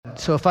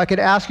So if I could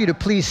ask you to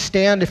please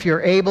stand if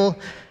you're able,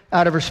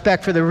 out of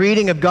respect for the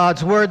reading of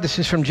God's word. This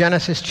is from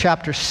Genesis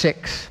chapter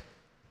 6.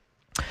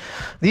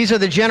 These are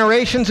the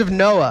generations of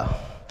Noah.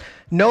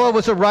 Noah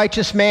was a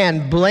righteous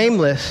man,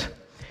 blameless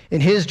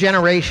in his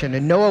generation,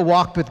 and Noah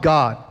walked with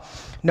God.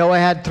 Noah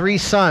had 3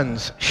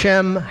 sons,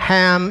 Shem,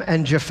 Ham,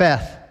 and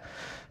Japheth.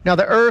 Now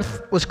the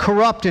earth was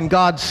corrupt in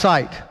God's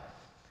sight,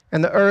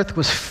 and the earth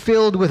was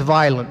filled with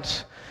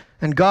violence.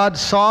 And God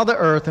saw the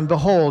earth, and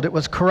behold, it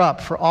was corrupt,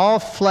 for all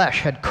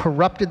flesh had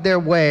corrupted their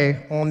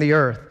way on the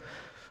earth.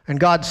 And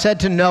God said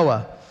to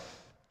Noah,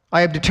 I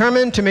have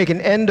determined to make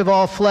an end of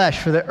all flesh,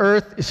 for the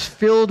earth is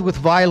filled with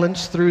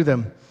violence through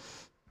them.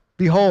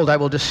 Behold, I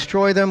will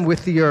destroy them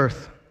with the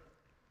earth.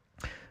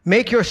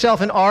 Make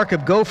yourself an ark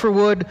of gopher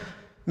wood,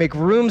 make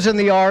rooms in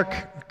the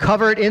ark,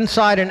 cover it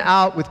inside and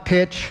out with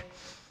pitch.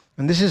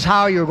 And this is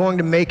how you're going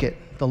to make it.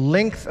 The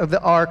length of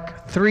the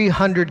ark,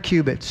 300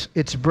 cubits.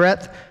 Its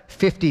breadth,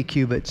 50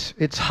 cubits.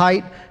 Its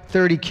height,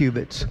 30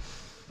 cubits.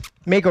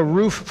 Make a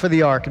roof for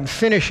the ark and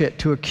finish it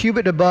to a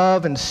cubit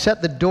above and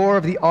set the door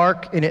of the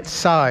ark in its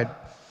side.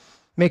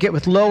 Make it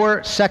with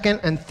lower, second,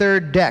 and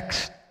third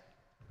decks.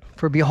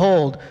 For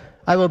behold,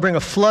 I will bring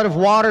a flood of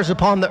waters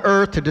upon the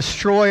earth to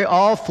destroy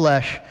all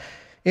flesh,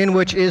 in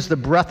which is the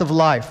breath of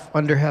life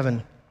under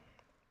heaven.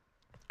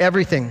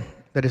 Everything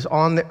that is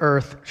on the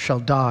earth shall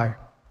die.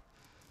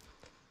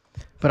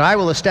 But I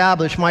will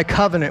establish my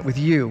covenant with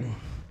you,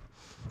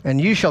 and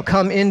you shall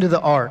come into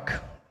the ark,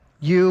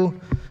 you,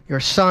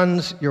 your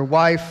sons, your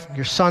wife,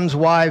 your sons'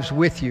 wives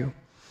with you.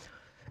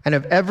 And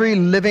of every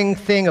living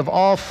thing of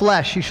all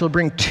flesh you shall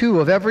bring 2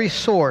 of every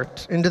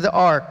sort into the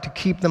ark to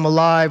keep them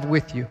alive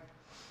with you.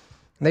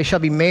 And they shall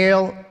be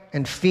male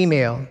and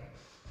female,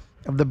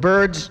 of the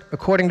birds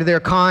according to their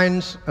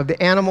kinds, of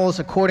the animals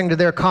according to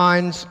their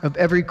kinds, of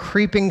every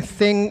creeping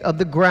thing of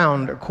the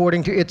ground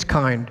according to its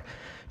kind.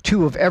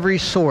 2 of every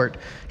sort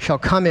shall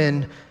come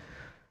in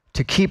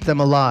to keep them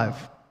alive.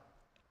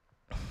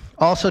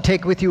 Also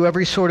take with you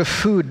every sort of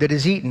food that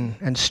is eaten,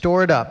 and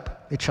store it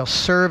up. It shall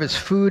serve as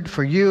food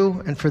for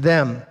you and for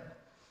them.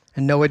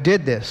 And Noah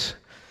did this.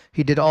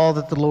 He did all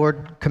that the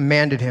Lord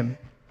commanded him.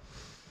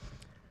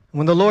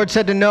 When the Lord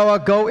said to Noah,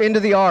 go into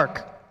the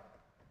ark,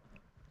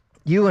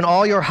 you and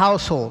all your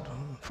household,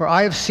 for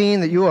I have seen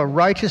that you are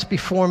righteous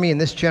before me in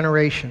this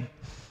generation.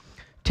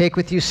 Take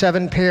with you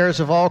 7 pairs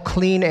of all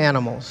clean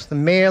animals, the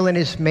male and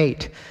his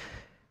mate,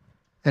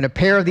 and a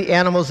pair of the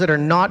animals that are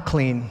not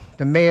clean,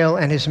 the male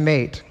and his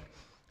mate,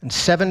 and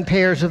 7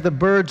 pairs of the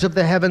birds of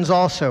the heavens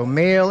also,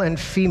 male and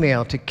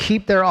female, to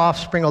keep their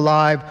offspring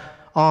alive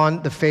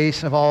on the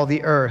face of all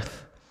the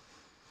earth.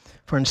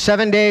 For in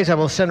 7 days I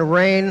will send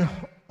rain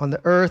on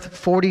the earth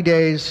 40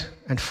 days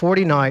and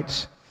 40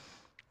 nights,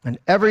 and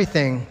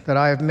everything that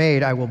I have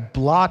made I will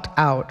blot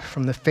out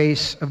from the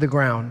face of the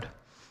ground.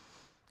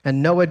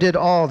 And Noah did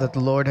all that the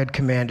Lord had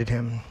commanded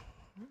him.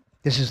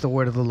 This is the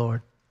word of the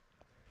Lord.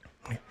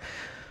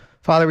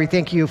 Father, we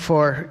thank you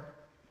for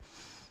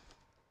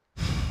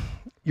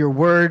your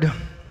word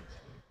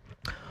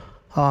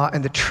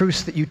and the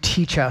truths that you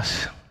teach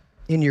us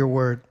in your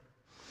word.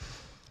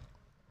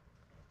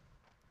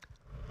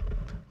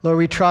 Lord,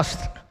 we trust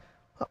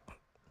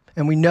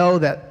and we know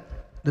that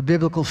the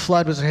biblical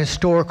flood was a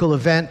historical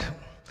event.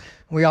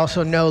 We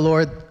also know,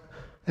 Lord,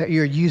 that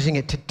you're using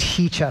it to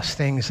teach us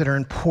things that are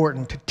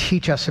important, to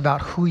teach us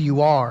about who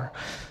you are,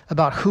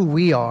 about who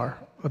we are,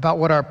 about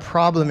what our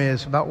problem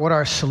is, about what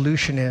our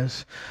solution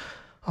is.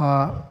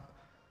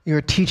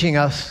 You're teaching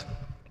us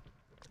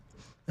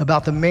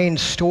about the main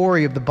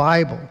story of the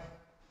Bible,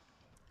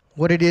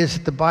 what it is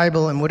that the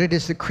Bible and what it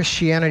is that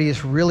Christianity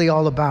is really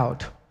all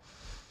about.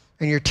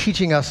 And you're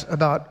teaching us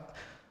about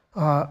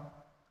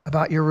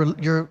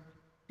your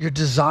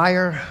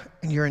desire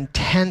and your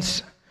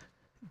intense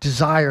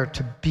desire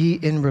to be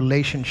in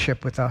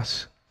relationship with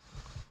us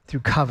through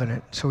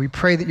covenant. So we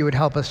pray that you would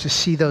help us to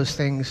see those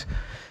things.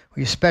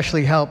 We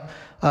especially help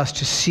us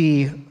to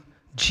see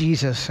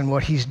Jesus and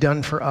what he's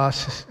done for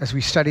us as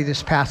we study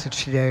this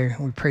passage today.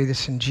 We pray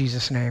this in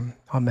Jesus' name.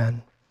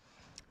 Amen.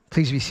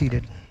 Please be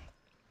seated.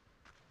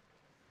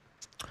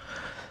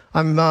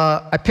 I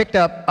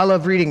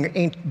love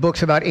reading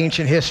books about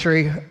ancient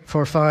history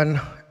for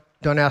fun.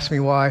 Don't ask me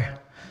why.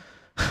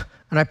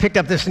 And I picked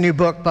up this new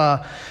book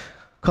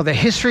called The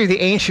History of the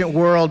Ancient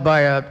World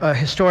by a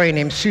historian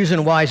named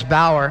Susan Wise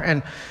Bauer.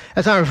 And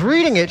as I was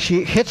reading it,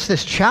 she hits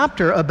this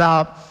chapter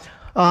about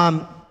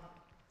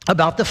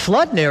the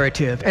flood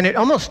narrative. And it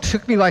almost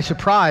took me by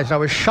surprise. I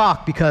was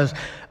shocked because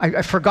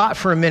I forgot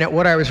for a minute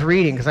what I was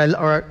reading because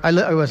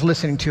I was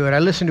listening to it. I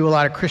listened to a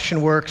lot of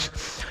Christian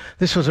works.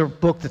 This was a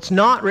book that's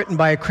not written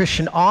by a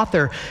Christian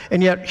author,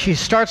 and yet she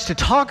starts to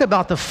talk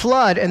about the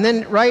flood, and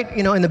then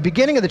in the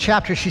beginning of the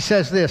chapter, she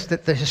says this,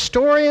 that the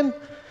historian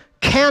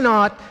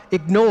cannot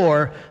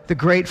ignore the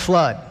Great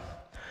Flood.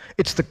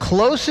 It's the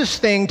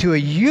closest thing to a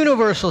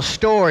universal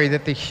story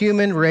that the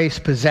human race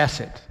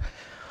possesses.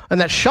 And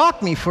that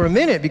shocked me for a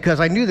minute because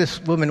I knew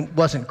this woman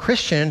wasn't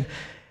Christian,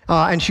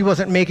 And she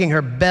wasn't making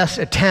her best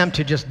attempt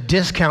to just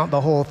discount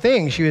the whole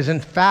thing. She was in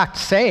fact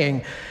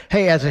saying,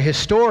 hey, as a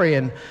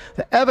historian,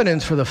 the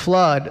evidence for the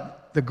flood,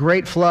 the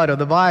great flood of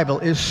the Bible,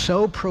 is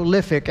so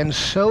prolific and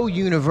so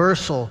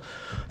universal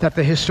that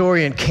the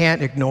historian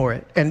can't ignore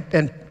it.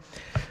 And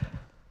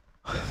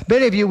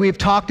many of you, we've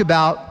talked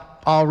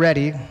about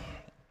already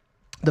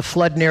the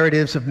flood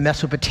narratives of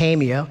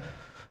Mesopotamia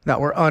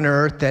that were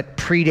unearthed that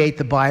predate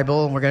the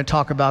Bible, and we're going to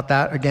talk about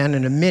that again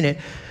in a minute.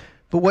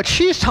 But what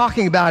she's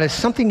talking about is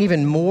something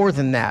even more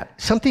than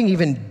that, something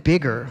even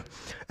bigger.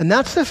 And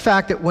that's the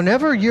fact that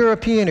whenever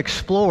European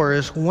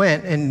explorers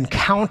went and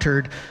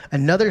encountered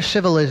another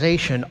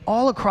civilization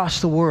all across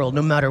the world,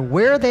 no matter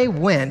where they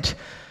went,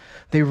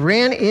 they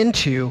ran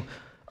into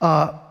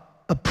a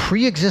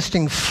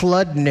pre-existing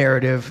flood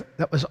narrative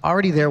that was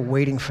already there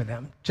waiting for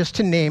them. Just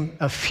to name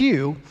a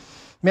few,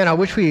 man, I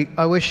wish,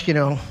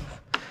 well,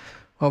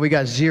 we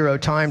got zero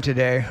time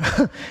today.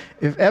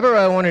 If ever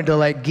I wanted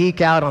to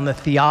geek out on the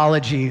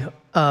theology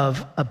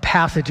of a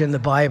passage in the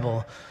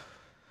Bible,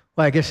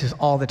 well, I guess it's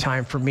all the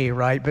time for me,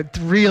 right? But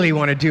really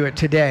want to do it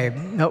today.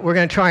 No, we're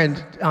going to try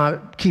and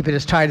keep it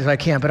as tight as I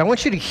can. But I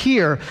want you to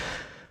hear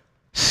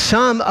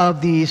some of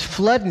these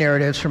flood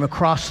narratives from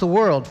across the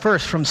world.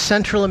 First, from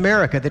Central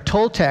America, the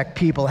Toltec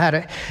people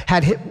had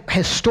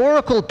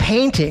historical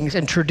paintings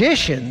and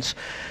traditions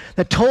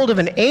that told of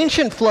an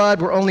ancient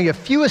flood where only a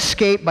few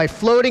escaped by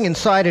floating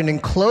inside an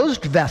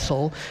enclosed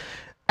vessel.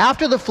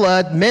 After the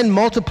flood, men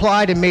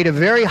multiplied and made a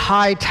very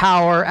high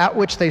tower at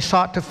which they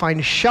sought to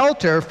find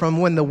shelter from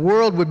when the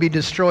world would be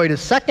destroyed a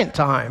second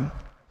time.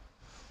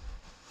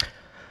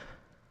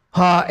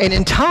 And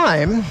in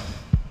time,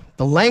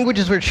 the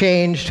languages were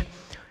changed,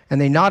 and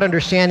they not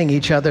understanding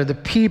each other, the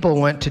people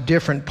went to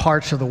different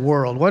parts of the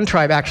world. One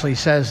tribe actually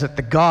says that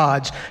the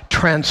gods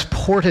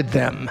transported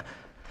them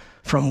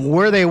from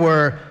where they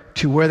were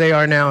to where they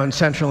are now in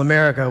Central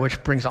America,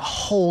 which brings a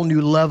whole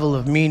new level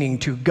of meaning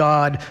to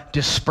God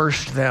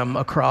dispersed them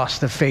across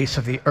the face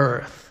of the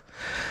earth.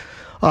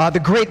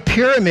 The Great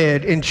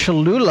Pyramid in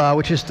Cholula,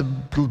 which is the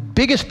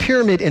biggest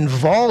pyramid in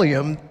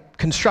volume,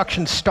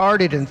 construction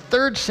started in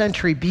 3rd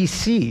century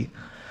BC.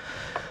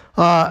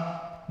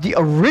 The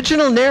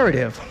original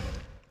narrative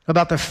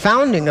about the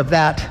founding of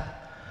that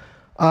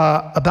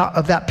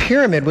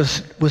pyramid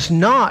was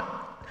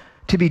not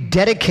to be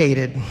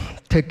dedicated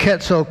to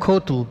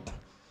Quetzalcoatl,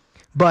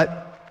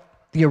 but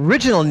the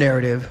original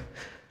narrative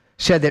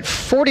said that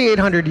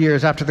 4,800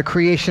 years after the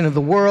creation of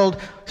the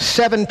world,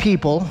 7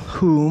 people,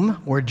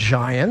 whom were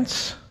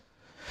giants,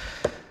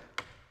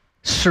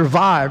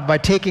 survived by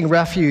taking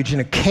refuge in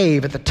a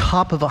cave at the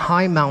top of a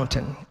high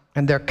mountain.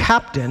 And their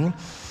captain,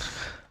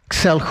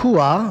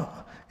 Xelhua,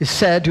 is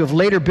said to have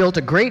later built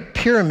a great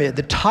pyramid,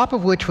 the top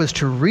of which was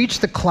to reach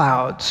the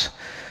clouds.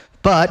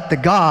 But the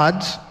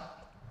gods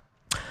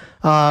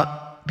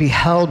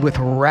beheld with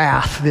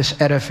wrath this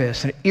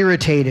edifice, and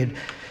irritated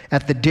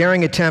at the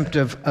daring attempt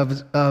of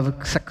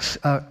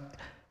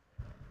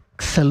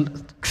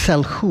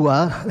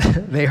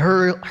Xelhua, they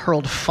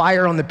hurled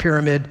fire on the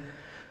pyramid.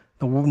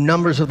 The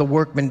numbers of the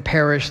workmen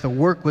perished. The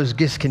work was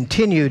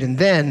discontinued, and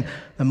then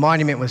the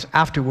monument was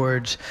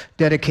afterwards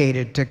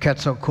dedicated to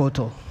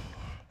Quetzalcoatl.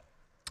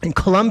 In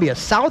Colombia,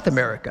 South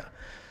America,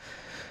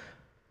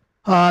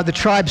 the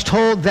tribes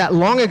told that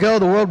long ago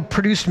the world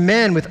produced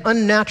men with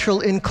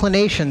unnatural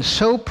inclinations,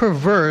 so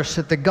perverse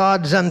that the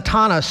god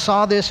Zantana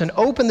saw this and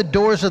opened the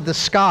doors of the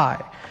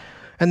sky.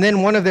 And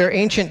then one of their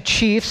ancient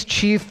chiefs,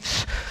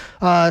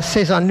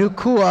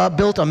 Sezanukua,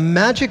 built a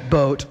magic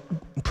boat,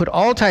 put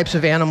all types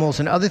of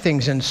animals and other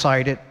things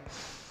inside it,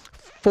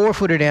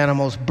 4-footed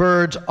animals,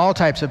 birds, all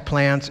types of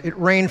plants. It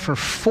rained for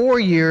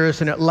 4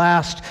 years, and at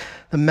last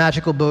the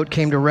magical boat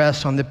came to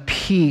rest on the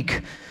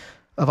peak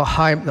of the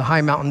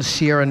high mountain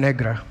Sierra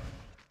Negra.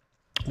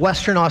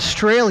 Western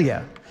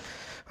Australia,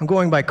 I'm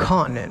going by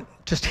continent,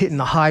 just hitting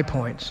the high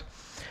points.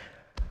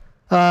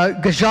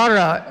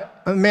 Gajara,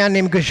 a man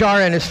named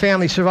Gajara and his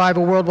family survived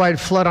a worldwide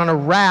flood on a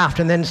raft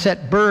and then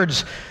set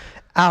birds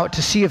out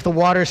to see if the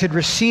waters had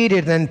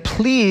receded. Then,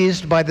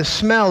 pleased by the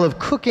smell of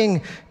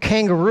cooking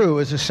kangaroo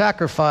as a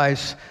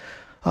sacrifice,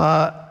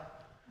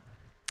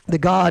 the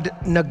god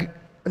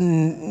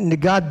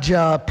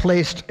Ngadja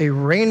placed a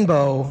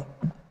rainbow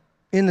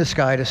in the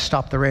sky to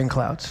stop the rain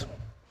clouds.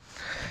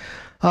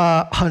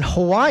 On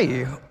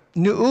Hawaii,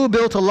 Nu'u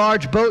built a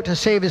large boat to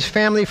save his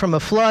family from a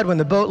flood. When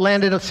the boat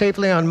landed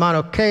safely on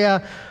Mauna Kea,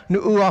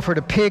 Nu'u offered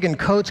a pig and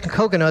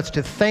coconuts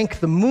to thank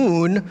the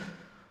moon.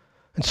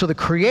 And so the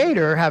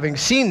Creator, having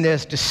seen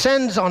this,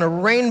 descends on a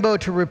rainbow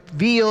to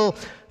reveal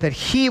that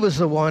he was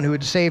the one who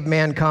had saved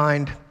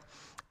mankind.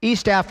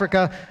 East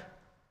Africa,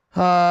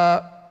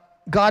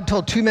 God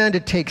told 2 men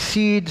to take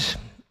seeds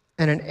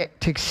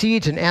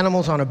and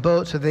animals on a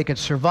boat so they could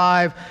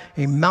survive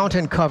a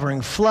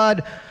mountain-covering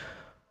flood.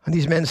 And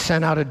these men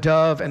sent out a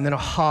dove and then a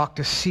hawk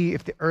to see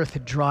if the earth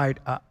had dried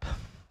up.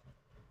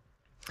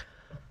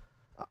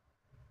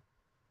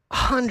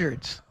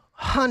 Hundreds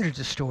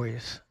of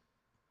stories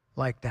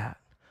like that.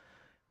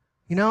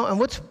 You know, and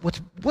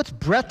what's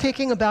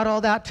breathtaking about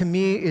all that to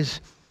me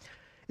is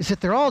is that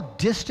they're all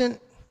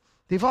distant.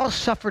 They've all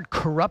suffered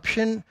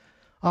corruption,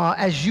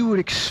 as you would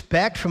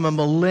expect from a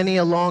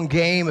millennia-long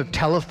game of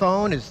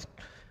telephone, as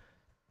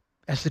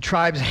the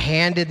tribes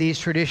handed these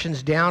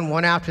traditions down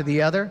one after the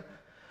other,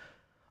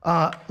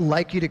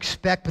 like you'd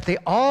expect. But they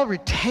all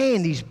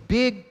retain these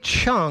big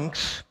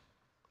chunks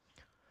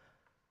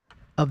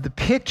of the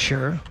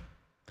picture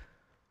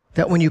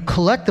that when you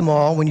collect them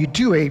all, when you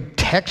do a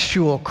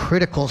textual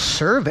critical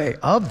survey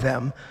of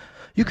them,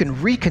 you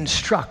can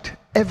reconstruct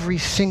every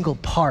single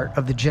part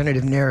of the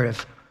generative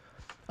narrative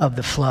of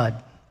the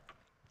flood.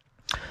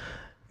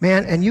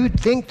 Man, and you would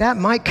think that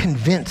might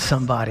convince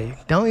somebody,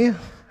 don't you?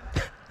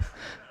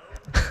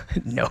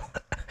 No.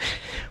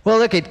 Well,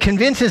 look, it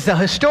convinces the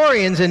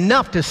historians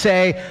enough to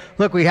say,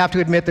 look, we have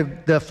to admit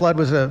the flood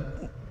was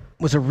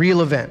a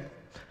real event.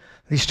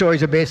 These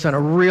stories are based on a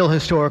real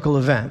historical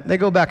event. They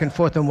go back and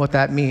forth on what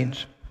that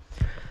means.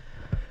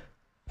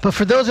 But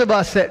for those of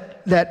us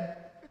that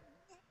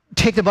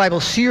take the Bible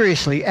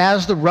seriously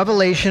as the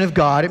revelation of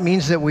God, it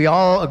means that we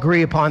all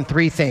agree upon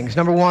three things.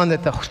 Number one,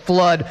 that the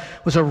flood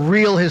was a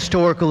real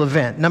historical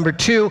event. Number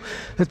two,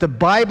 that the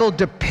Bible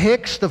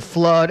depicts the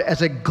flood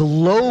as a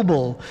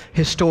global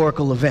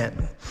historical event.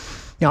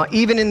 Now,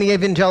 even in the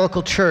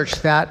evangelical church,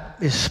 that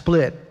is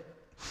split.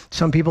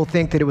 Some people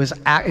think that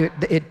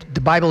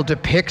the Bible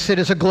depicts it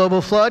as a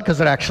global flood because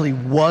it actually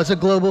was a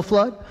global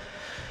flood.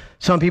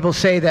 Some people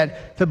say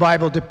that the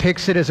Bible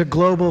depicts it as a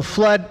global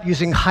flood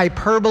using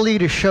hyperbole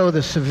to show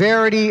the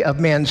severity of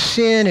man's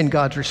sin and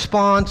God's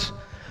response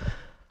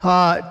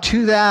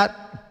to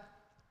that.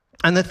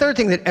 And the third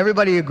thing that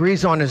everybody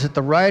agrees on is that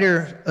the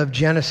writer of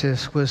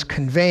Genesis was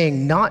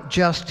conveying not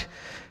just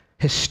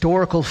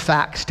historical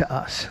facts to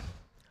us,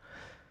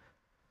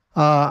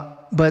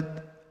 but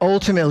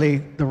ultimately,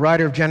 the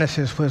writer of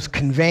Genesis was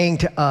conveying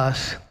to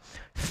us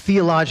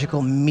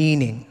theological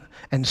meaning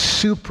and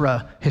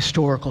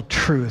supra-historical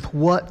truth,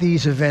 what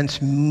these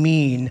events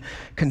mean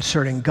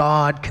concerning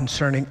God,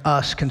 concerning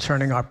us,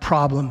 concerning our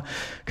problem,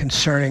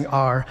 concerning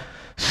our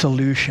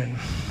solution.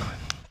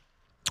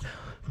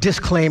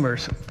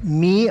 Disclaimers.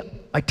 Me,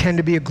 I tend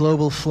to be a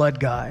global flood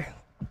guy.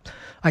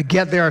 I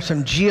get there are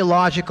some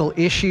geological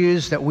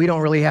issues that we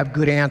don't really have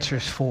good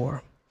answers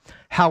for.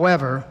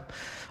 However,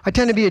 I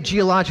tend to be a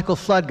geological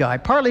flood guy,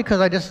 partly because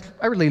I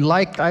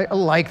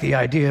like the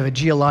idea of a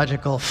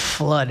geological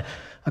flood,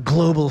 a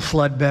global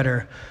flood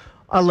better.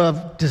 I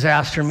love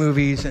disaster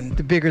movies, and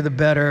the bigger the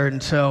better,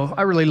 and so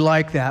I really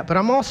like that. But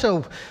I'm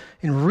also,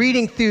 in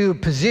reading through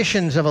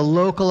positions of a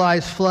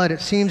localized flood,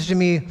 it seems to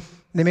me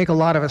they make a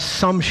lot of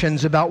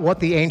assumptions about what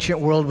the ancient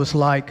world was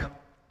like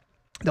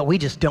that we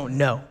just don't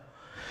know.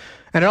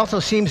 And it also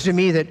seems to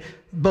me that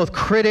both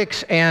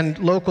critics and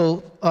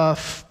local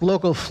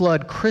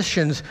flood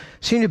Christians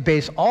seem to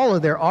base all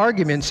of their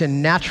arguments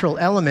in natural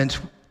elements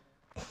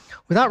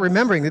without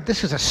remembering that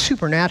this is a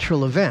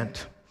supernatural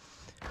event,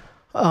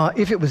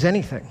 if it was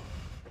anything.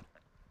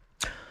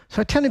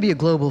 So I tend to be a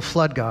global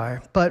flood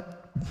guy,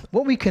 but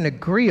what we can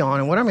agree on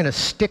and what I'm going to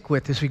stick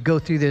with as we go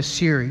through this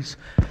series,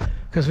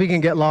 because we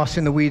can get lost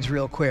in the weeds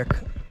real quick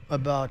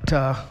about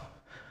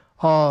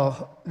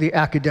all the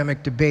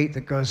academic debate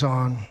that goes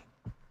on.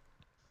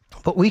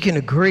 But we can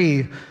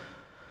agree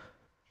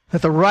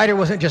that the writer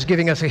wasn't just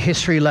giving us a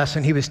history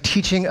lesson. He was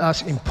teaching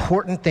us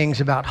important things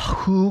about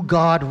who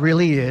God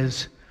really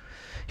is.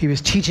 He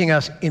was teaching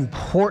us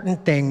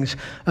important things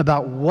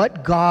about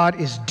what God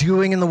is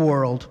doing in the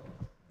world.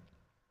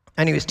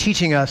 And he was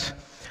teaching us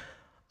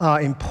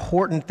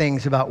important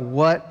things about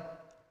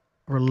what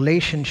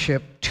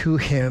relationship to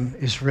him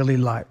is really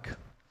like.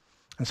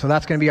 And so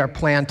that's going to be our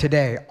plan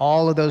today.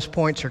 All of those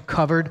points are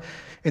covered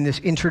in this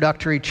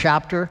introductory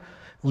chapter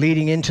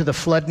leading into the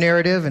flood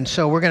narrative, and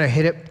so we're going to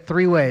hit it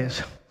three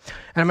ways.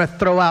 And I'm going to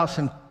throw out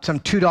some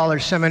 $2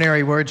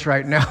 seminary words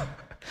right now.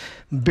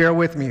 Bear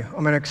with me.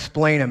 I'm going to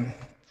explain them.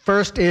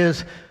 First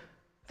is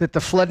that the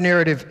flood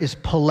narrative is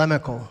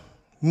polemical,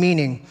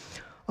 meaning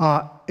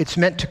it's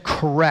meant to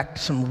correct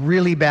some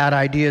really bad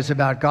ideas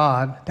about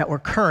God that were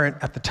current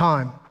at the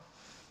time,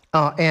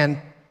 and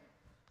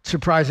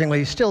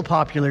surprisingly still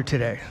popular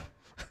today.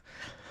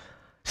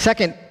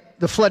 Second,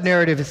 the flood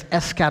narrative is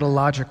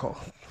eschatological.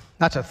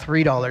 That's a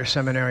 $3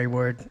 seminary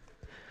word.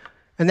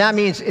 And that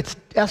means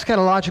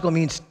eschatological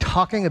means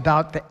talking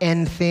about the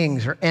end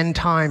things or end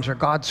times or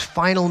God's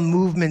final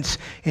movements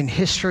in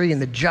history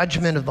and the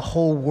judgment of the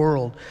whole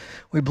world.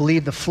 We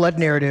believe the flood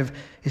narrative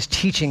is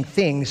teaching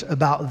things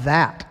about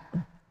that.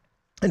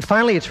 And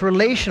finally, it's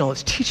relational.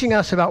 It's teaching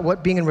us about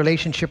what being in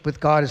relationship with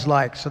God is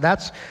like. So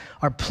that's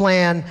our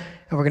plan,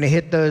 and we're going to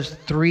hit those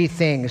three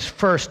things.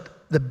 First,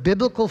 the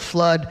biblical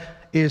flood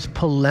is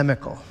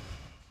polemical.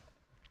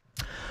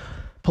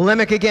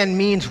 Polemic, again,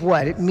 means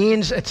what? It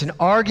means it's an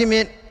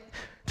argument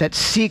that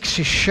seeks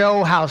to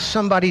show how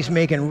somebody's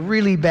making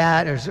really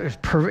bad,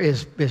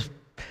 is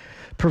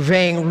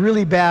purveying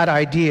really bad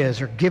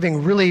ideas or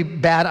giving really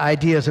bad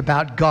ideas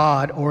about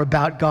God or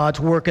about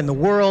God's work in the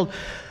world,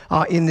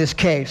 in this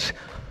case.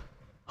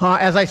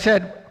 As I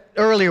said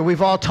earlier,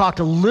 we've all talked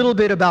a little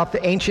bit about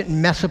the ancient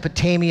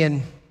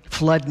Mesopotamian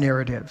flood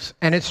narratives.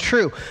 And it's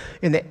true.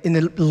 In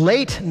the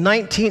late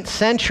 19th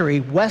century,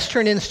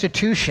 Western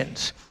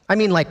institutions, I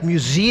mean like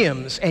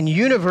museums and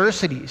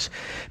universities,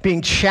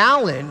 being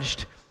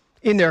challenged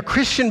in their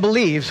Christian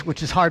beliefs,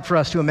 which is hard for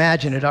us to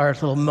imagine at our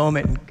little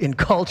moment in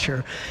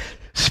culture,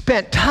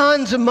 spent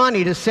tons of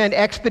money to send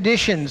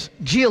expeditions,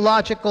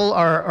 geological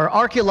or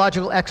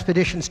archaeological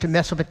expeditions to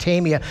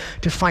Mesopotamia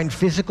to find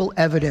physical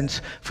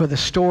evidence for the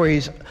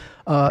stories,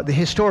 the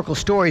historical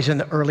stories in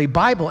the early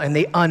Bible. And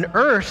they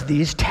unearthed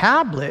these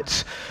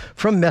tablets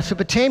from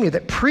Mesopotamia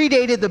that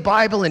predated the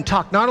Bible and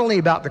talked not only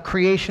about the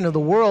creation of the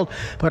world,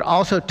 but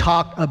also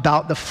talked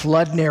about the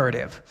flood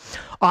narrative.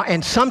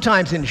 And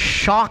sometimes in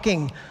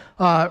shocking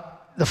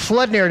the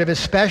flood narrative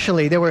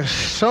especially, there were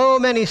so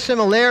many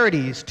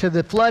similarities to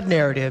the flood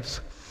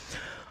narratives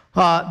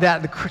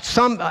that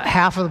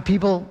half of the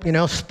people,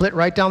 split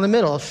right down the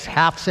middle.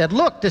 Half said,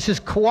 look, this is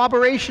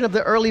corroboration of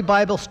the early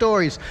Bible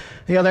stories.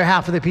 The other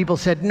half of the people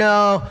said,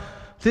 no,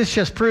 this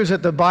just proves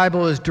that the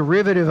Bible is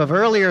derivative of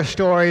earlier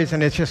stories,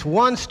 and it's just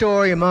one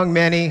story among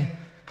many.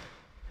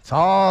 It's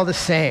all the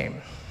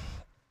same.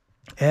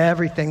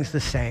 Everything's the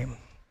same.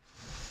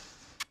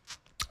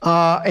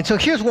 And so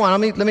here's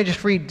one. Let me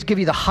just give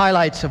you the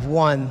highlights of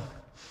one.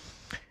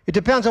 It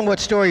depends on what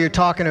story you're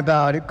talking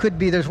about. It could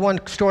be, there's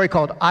one story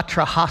called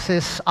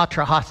Atrahasis.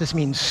 Atrahasis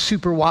means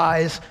super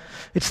wise.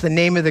 It's the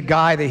name of the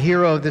guy, the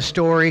hero of the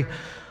story.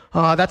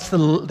 That's the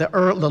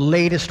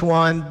latest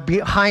one.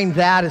 Behind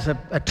that is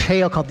a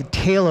tale called the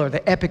Tale or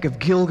the Epic of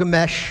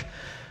Gilgamesh.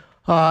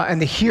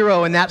 And the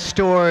hero in that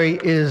story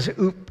is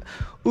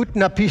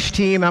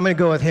Utnapishtim. I'm going to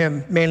go with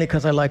him mainly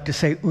because I like to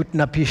say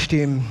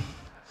Utnapishtim.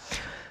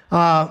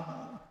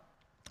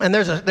 And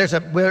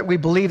we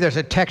believe there's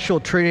a textual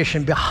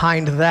tradition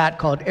behind that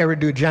called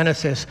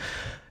Eridugenesis.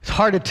 It's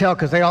hard to tell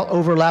because they all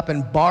overlap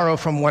and borrow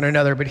from one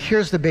another, but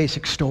here's the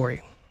basic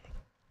story.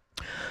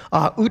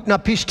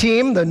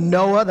 Utnapishtim,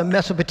 the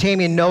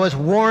Mesopotamian Noah, is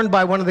warned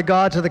by one of the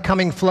gods of the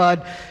coming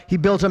flood. He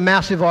builds a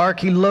massive ark.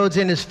 He loads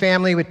in his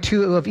family with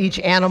 2 of each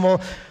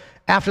animal.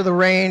 After the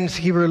rains,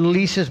 he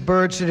releases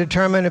birds to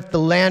determine if the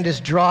land is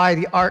dry.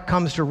 The ark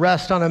comes to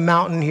rest on a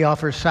mountain. He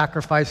offers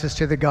sacrifices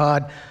to the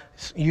god.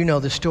 You know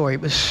the story.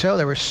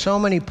 There were so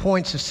many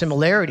points of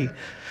similarity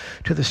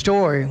to the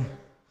story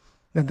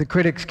that the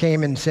critics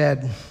came and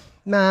said,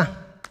 nah,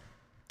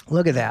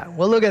 look at that.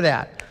 Well, look at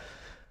that.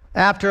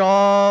 After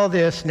all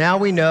this, now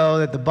we know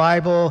that the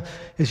Bible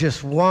is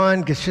just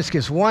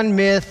gives one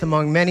myth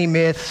among many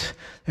myths.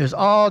 There's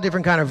all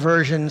different kind of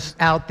versions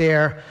out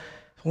there,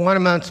 one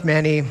amongst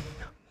many. The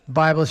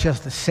Bible is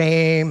just the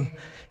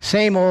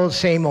same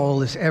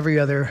old as every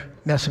other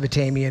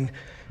Mesopotamian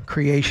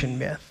creation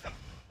myth.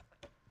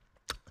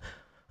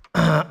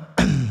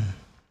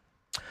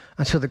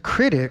 And so the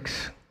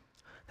critics,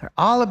 they're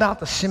all about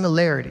the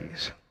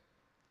similarities.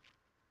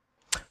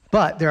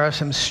 But there are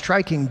some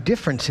striking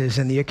differences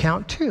in the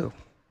account too,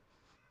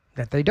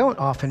 that they don't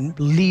often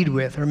lead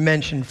with or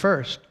mention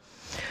first.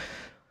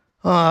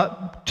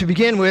 To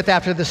begin with,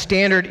 after the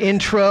standard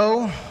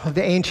intro of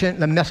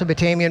the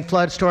Mesopotamian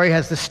flood story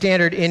has the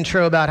standard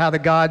intro about how the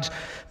gods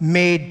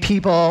made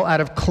people out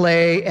of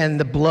clay and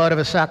the blood of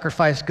a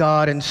sacrificed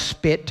god and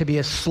spit to be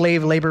a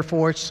slave labor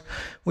force.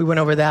 We went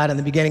over that in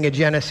the beginning of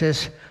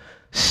Genesis,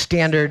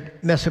 standard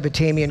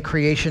Mesopotamian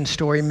creation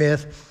story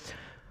myth.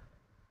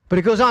 But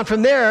it goes on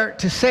from there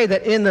to say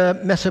that in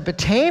the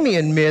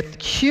Mesopotamian myth,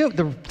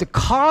 the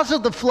cause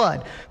of the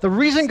flood, the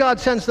reason God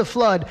sends the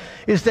flood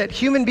is that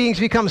human beings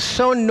become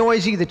so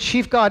noisy the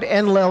chief god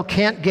Enlil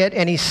can't get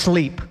any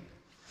sleep.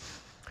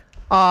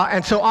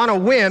 And so on a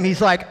whim,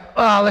 he's like,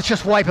 let's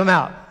just wipe them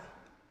out,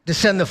 to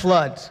send the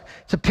floods.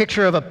 It's a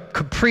picture of a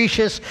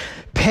capricious,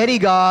 petty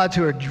gods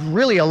who are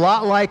really a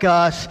lot like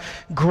us,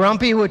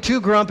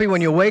 too grumpy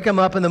when you wake them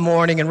up in the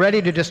morning and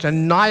ready to just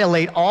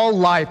annihilate all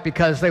life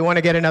because they want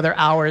to get another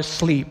hour's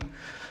sleep.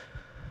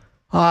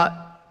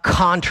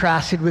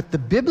 Contrasted with the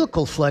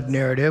biblical flood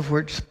narrative,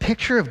 where it's a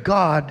picture of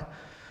God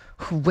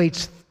who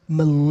waits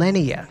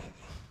millennia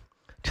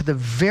to the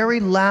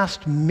very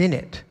last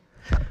minute,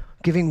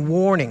 giving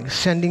warnings,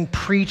 sending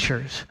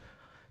preachers,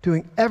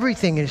 doing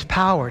everything in his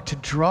power to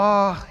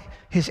draw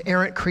his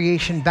errant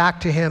creation back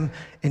to him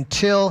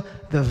until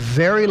the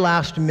very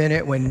last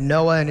minute when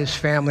Noah and his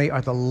family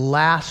are the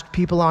last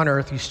people on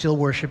earth who still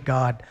worship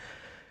God.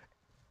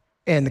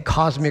 And the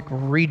cosmic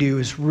redo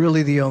is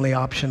really the only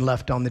option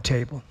left on the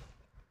table.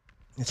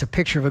 It's a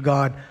picture of a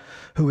God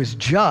who is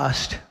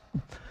just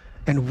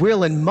and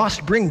will and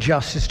must bring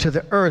justice to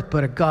the earth,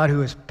 but a God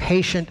who is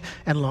patient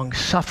and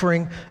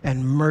long-suffering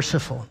and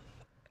merciful.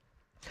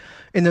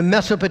 In the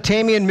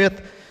Mesopotamian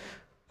myth,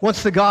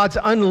 once the gods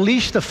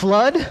unleash the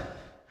flood,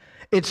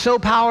 it's so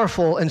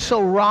powerful and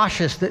so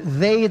raucous that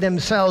they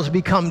themselves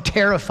become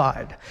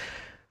terrified.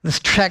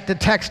 The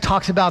text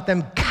talks about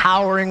them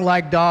cowering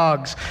like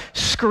dogs,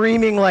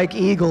 screaming like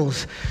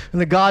eagles, and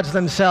the gods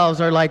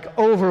themselves are like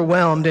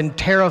overwhelmed and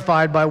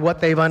terrified by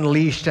what they've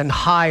unleashed and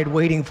hide,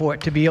 waiting for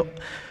it to be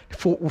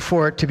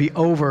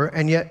over.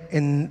 And yet,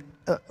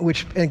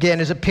 which again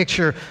is a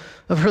picture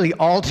of really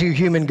all too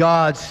human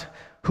gods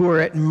who are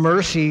at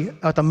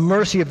the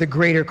mercy of the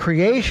greater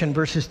creation,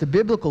 versus the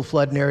biblical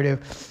flood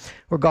narrative,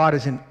 where God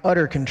is in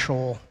utter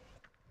control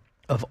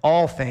of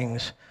all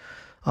things.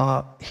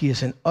 He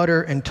is in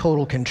utter and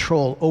total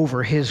control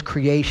over his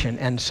creation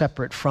and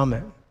separate from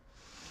it.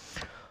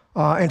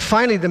 And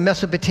finally, the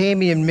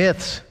Mesopotamian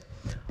myths.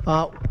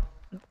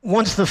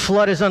 Once the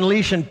flood is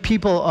unleashed and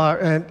people are,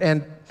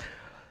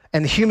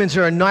 and the humans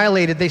are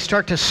annihilated, they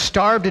start to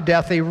starve to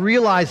death. They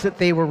realize that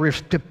they were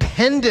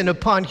dependent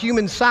upon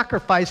human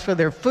sacrifice for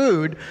their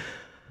food.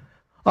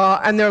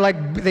 And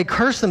they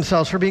curse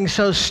themselves for being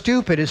so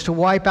stupid as to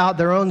wipe out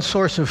their own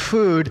source of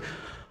food.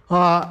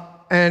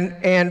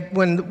 And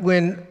when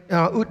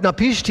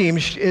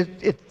Utnapishtim,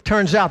 it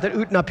turns out that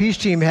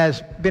Utnapishtim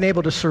has been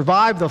able to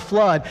survive the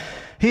flood,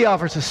 he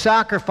offers a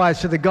sacrifice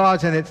to the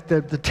gods, and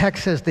the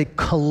text says they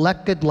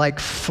collected like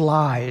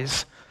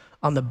flies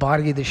on the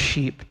body of the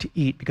sheep to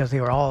eat, because they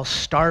were all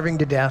starving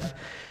to death,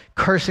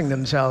 cursing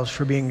themselves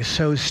for being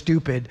so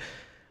stupid,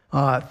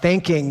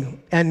 thanking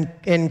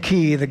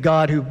Enki, the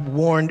god who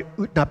warned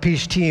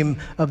Utnapishtim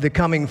of the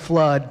coming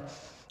flood,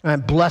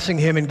 and blessing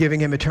him and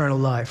giving him eternal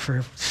life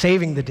for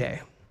saving the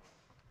day.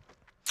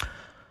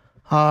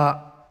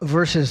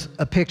 Versus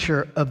a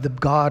picture of the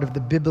God of the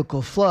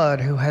biblical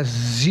flood, who has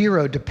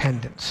zero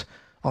dependence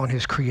on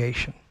his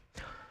creation.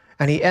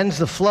 And he ends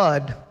the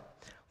flood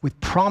with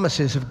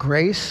promises of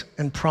grace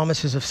and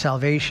promises of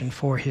salvation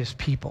for his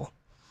people.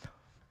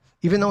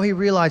 Even though he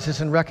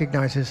realizes and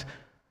recognizes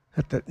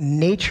that the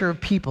nature of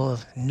people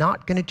is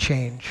not going to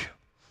change.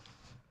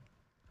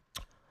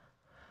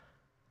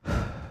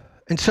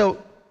 And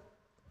so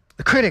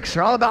the critics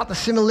are all about the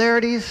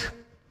similarities,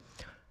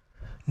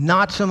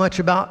 not so much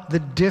about the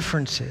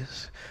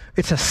differences.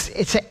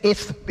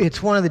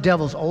 It's one of the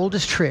devil's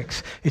oldest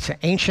tricks. It's an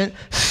ancient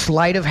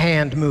sleight of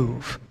hand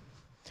move.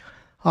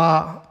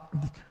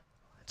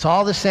 It's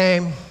all the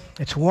same.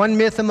 It's one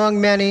myth among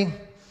many.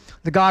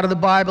 The God of the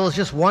Bible is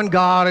just one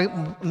God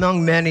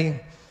among many.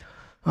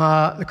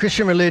 The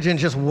Christian religion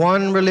is just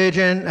one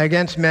religion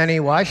against many.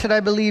 Why should I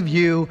believe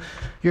you?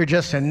 You're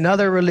just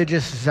another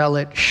religious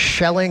zealot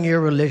shelling your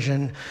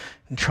religion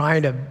and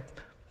trying to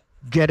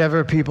get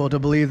other people to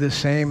believe the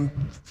same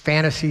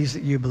fantasies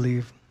that you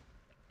believe.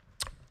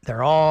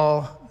 They're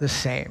all the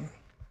same.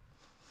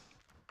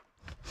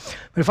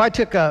 But if I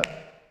took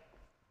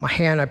my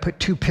hand, I put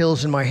two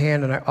pills in my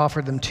hand and I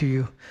offered them to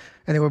you,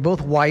 and they were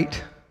both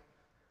white,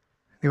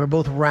 they were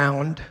both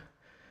round,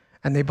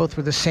 and they both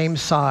were the same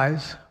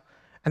size,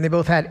 and they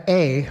both had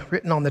A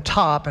written on the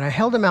top, and I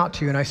held them out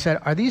to you and I said,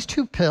 are these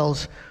two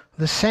pills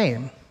the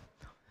same?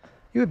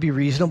 You would be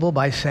reasonable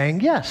by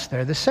saying, yes,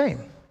 they're the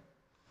same.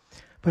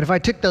 But if I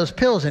took those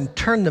pills and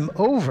turned them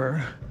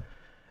over,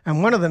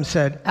 and one of them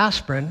said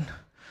aspirin,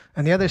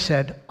 and the other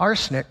said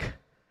arsenic,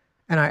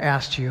 and I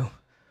asked you,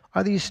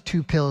 are these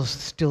two pills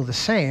still the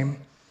same?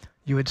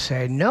 You would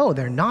say, no,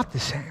 they're not the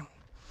same.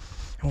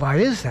 And why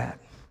is that?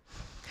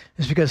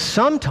 It's because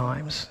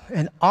sometimes,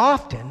 and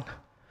often,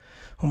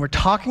 when we're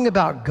talking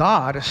about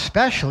God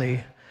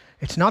especially,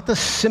 it's not the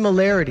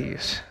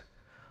similarities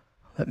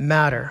that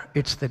matter,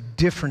 it's the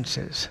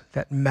differences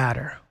that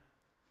matter.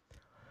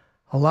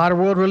 A lot of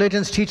world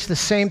religions teach the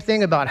same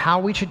thing about how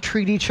we should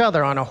treat each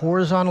other on a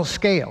horizontal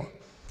scale.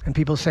 And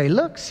people say,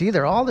 look, see,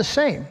 they're all the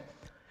same.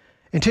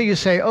 Until you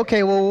say,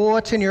 okay, well,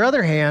 what's in your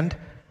other hand?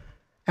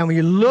 And when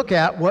you look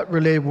at what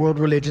world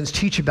religions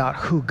teach about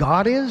who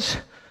God is,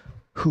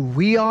 who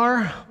we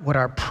are, what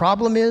our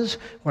problem is,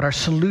 what our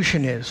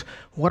solution is,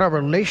 what our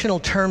relational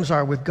terms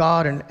are with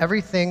God, and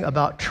everything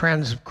about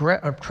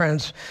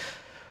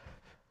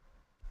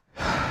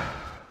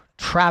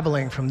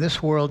traveling from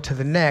this world to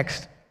the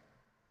next,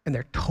 and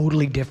they're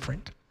totally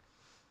different.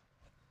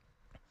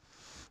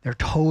 They're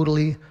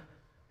totally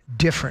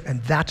different,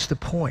 and that's the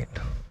point.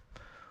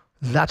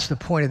 That's the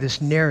point of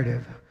this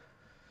narrative.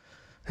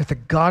 That the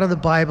God of the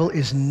Bible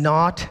is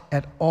not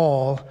at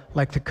all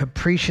like the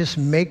capricious,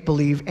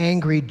 make-believe,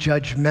 angry,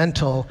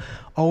 judgmental,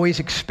 always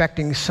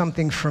expecting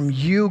something from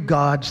you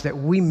gods that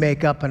we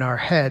make up in our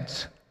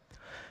heads.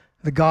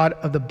 The God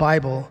of the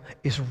Bible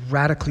is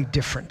radically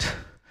different.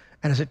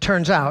 And as it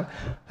turns out,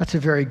 that's a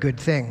very good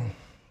thing.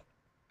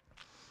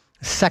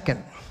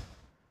 Second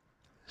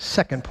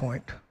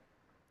point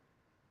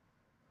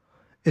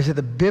is that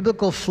the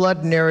biblical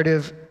flood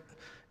narrative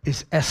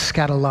is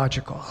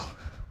eschatological.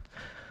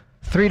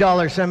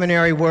 $3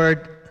 seminary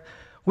word.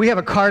 We have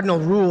a cardinal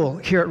rule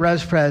here at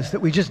ResPres that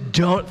we just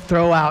don't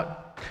throw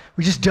out.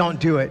 We just don't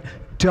do it.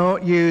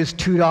 Don't use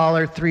 $2,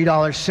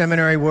 $3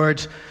 seminary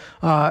words,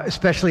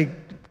 especially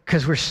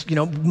because we're,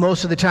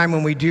 most of the time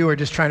when we do, we're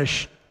just trying to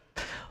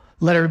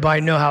let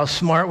everybody know how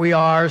smart we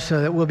are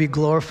so that we'll be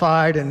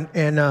glorified.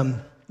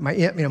 And my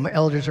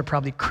elders are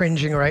probably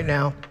cringing right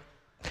now.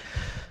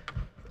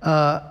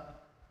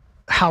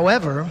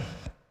 However,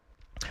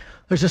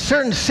 there's a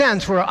certain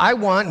sense where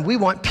we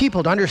want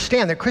people to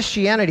understand that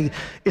Christianity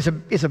is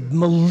a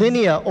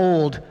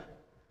millennia-old,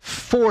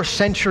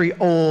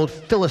 4-century-old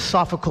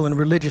philosophical and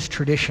religious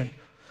tradition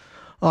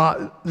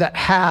that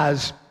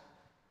has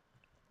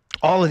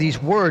all of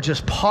these words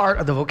as part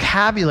of the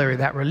vocabulary of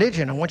that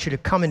religion. I want you to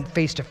come in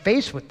face to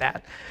face with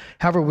that.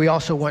 However, we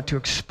also want to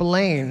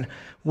explain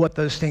what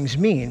those things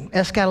mean.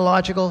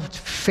 Eschatological, it's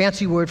a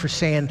fancy word for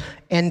saying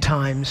end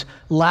times,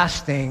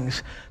 last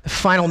things, the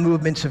final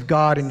movements of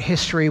God in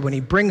history when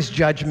he brings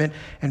judgment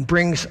and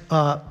brings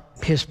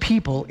his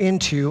people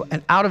into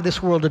and out of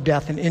this world of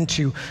death and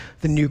into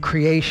the new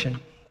creation.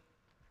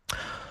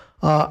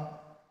 And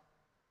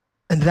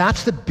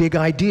that's the big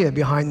idea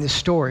behind this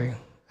story.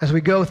 As we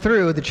go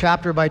through the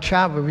chapter by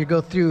chapter, we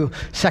go through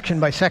section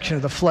by section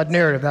of the flood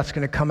narrative, that's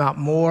going to come out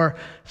more,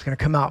 it's going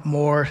to come out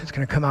more, it's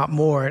going to come out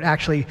more. It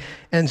actually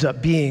ends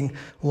up being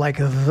like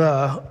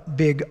the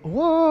big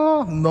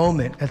whoa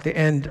moment at the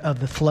end of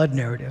the flood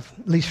narrative,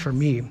 at least for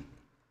me.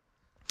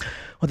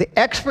 Well, the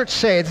experts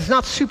say, it's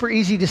not super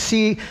easy to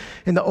see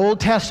in the Old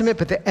Testament,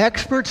 but the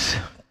experts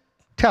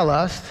tell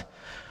us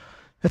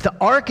that the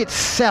ark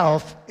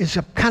itself is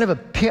a kind of a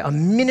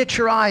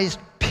miniaturized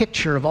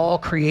picture of all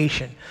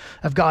creation,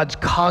 of God's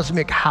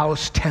cosmic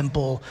house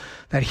temple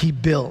that he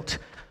built.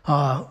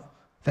 The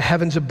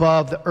heavens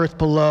above, the earth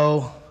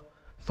below,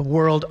 the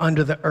world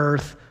under the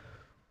earth.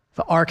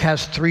 The ark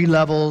has 3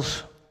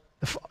 levels.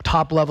 The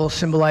top level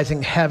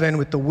symbolizing heaven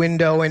with the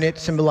window in it,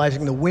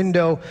 symbolizing the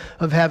window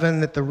of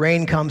heaven that the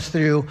rain comes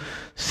through.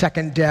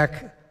 Second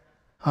deck,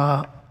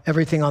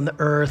 everything on the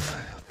earth.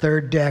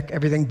 Third deck,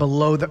 everything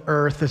below the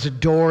earth. There's a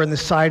door in the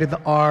side of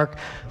the ark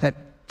that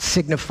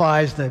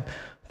signifies the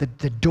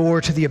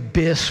door to the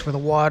abyss where the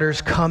waters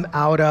come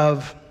out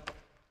of.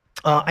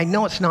 I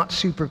know it's not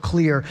super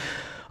clear,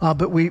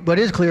 but what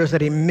is clear is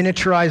that a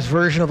miniaturized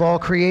version of all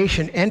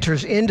creation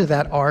enters into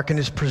that ark and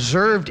is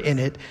preserved in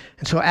it.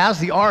 And so as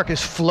the ark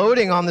is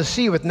floating on the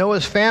sea with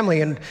Noah's family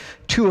and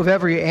 2 of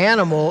every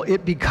animal,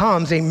 it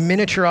becomes a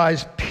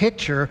miniaturized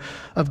picture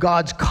of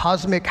God's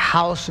cosmic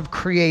house of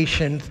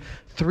creation,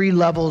 3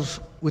 levels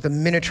with a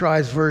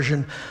miniaturized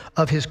version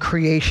of his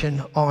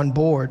creation on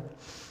board.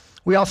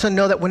 We also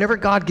know that whenever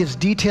God gives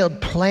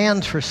detailed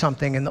plans for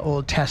something in the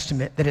Old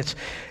Testament, that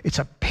it's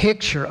a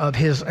picture of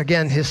his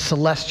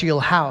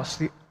celestial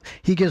house.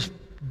 He gives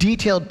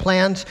detailed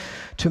plans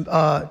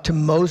to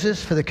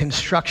Moses for the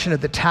construction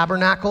of the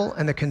tabernacle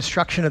and the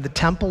construction of the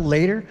temple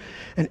later.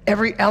 And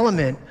every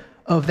element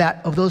of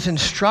those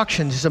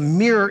instructions is a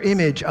mirror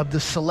image of the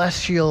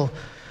celestial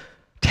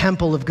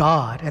temple of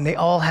God, and they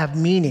all have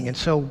meaning. And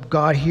so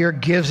God here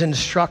gives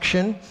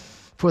instruction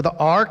for the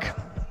ark,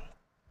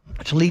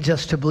 which leads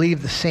us to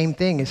believe the same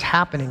thing is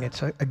happening.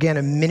 It's, again,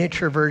 a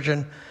miniature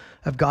version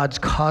of God's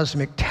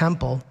cosmic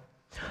temple.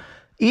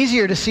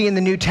 Easier to see in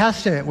the New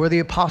Testament, where the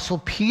Apostle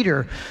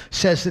Peter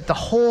says that the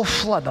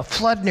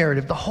flood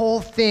narrative, the whole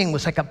thing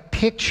was like a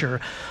picture,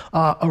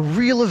 a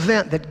real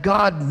event that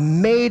God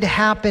made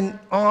happen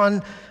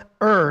on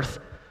earth.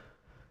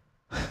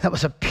 That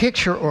was a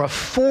picture or a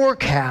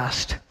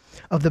forecast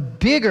of the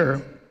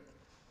bigger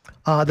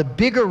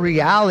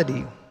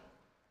reality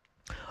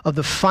of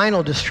the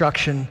final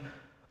destruction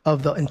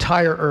of the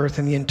entire earth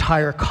and the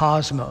entire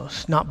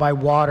cosmos, not by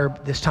water,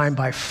 this time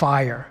by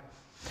fire.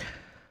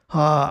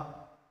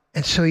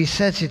 And so he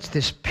says it's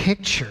this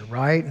picture,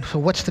 right? So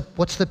what's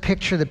the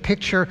picture? The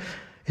picture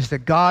is that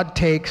God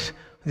takes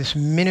this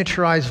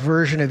miniaturized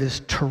version of his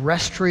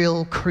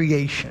terrestrial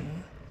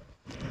creation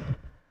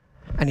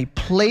and he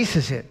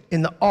places it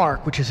in the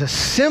ark, which is a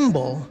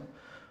symbol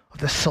of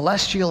the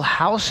celestial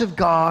house of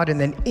God, and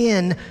then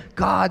in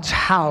God's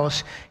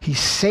house, he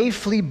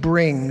safely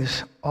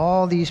brings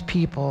all these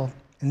people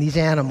and these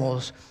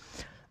animals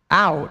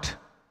out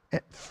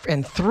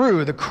and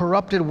through the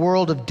corrupted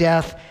world of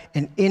death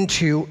and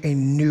into a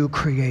new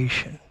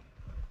creation.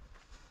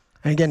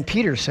 And again,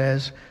 Peter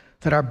says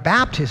that our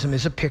baptism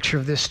is a picture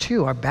of this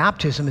too. Our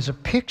baptism is a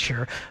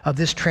picture of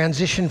this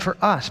transition for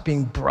us,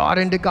 being brought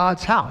into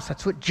God's house.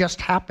 That's what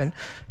just happened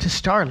to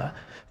Starla.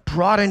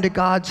 Brought into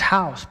God's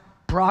house,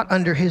 brought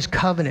under his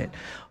covenant,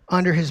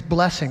 under his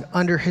blessing,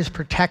 under his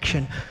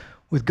protection,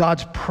 with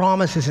God's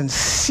promises and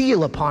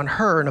seal upon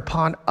her and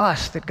upon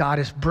us that God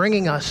is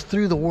bringing us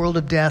through the world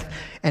of death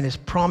and is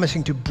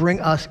promising to bring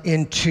us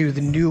into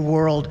the new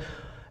world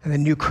and the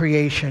new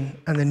creation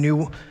and the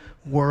new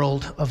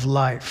world of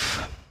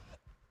life,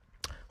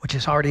 which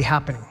is already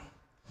happening.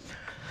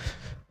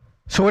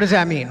 So what does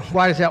that mean?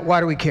 Why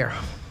do we care?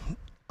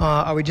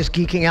 Are we just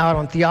geeking out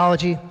on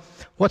theology?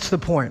 What's the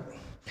point?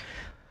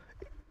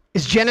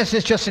 Is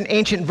Genesis just an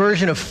ancient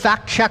version of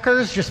fact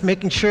checkers, just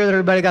making sure that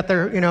everybody got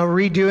their,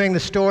 redoing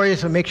the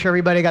stories to make sure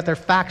everybody got their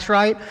facts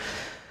right?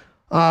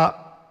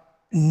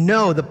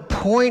 No, the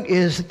point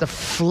is that the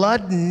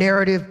flood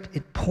narrative,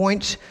 it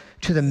points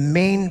to the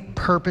main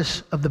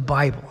purpose of the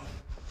Bible,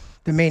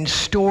 the main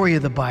story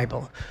of the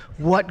Bible,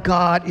 what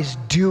God is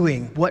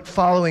doing, what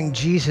following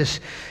Jesus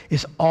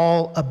is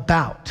all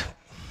about.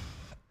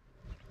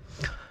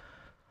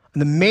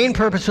 And the main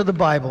purpose of the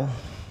Bible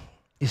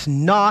is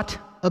not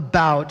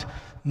about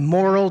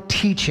moral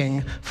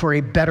teaching for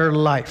a better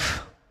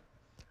life.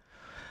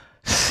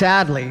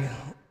 Sadly,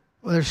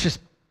 there's just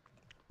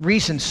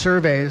recent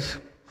surveys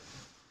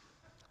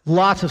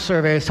Lots of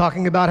surveys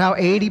talking about how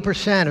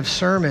 80% of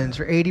sermons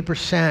or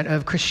 80%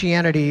 of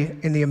Christianity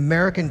in the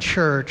American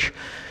church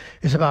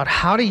is about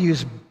how to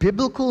use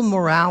biblical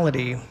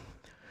morality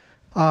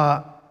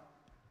to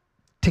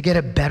get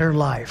a better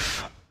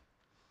life.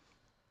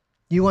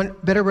 You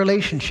want better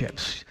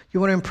relationships. You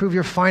want to improve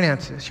your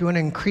finances. You want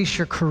to increase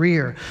your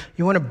career.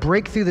 You want to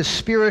break through the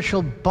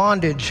spiritual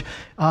bondage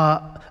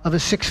of a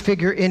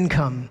six-figure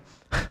income.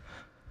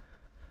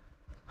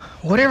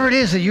 Whatever it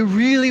is that you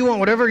really want,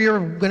 whatever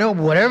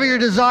your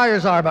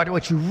desires are about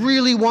what you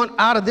really want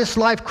out of this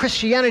life,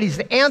 Christianity is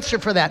the answer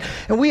for that.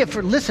 And we have,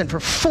 for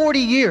 40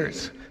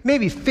 years,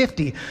 maybe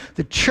 50,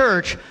 the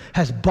church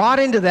has bought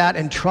into that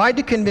and tried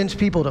to convince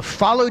people to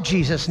follow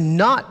Jesus,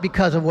 not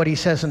because of what he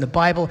says in the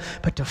Bible,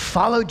 but to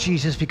follow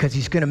Jesus because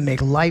he's going to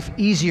make life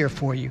easier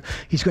for you.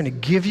 He's going to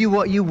give you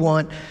what you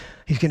want.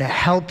 He's going to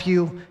help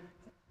you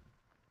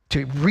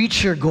to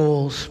reach your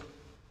goals.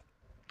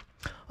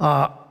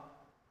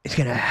 It's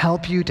going to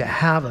help you to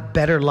have a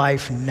better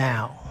life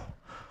now.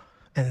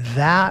 And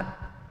that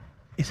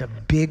is a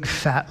big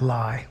fat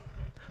lie.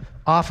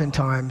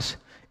 Oftentimes,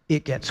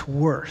 it gets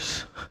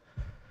worse.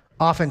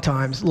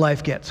 Oftentimes,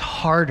 life gets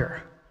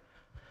harder.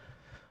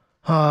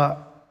 The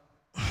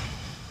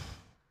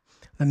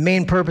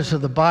main purpose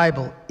of the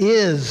Bible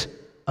is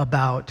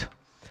about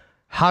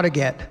how to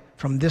get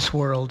from this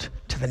world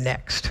to the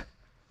next.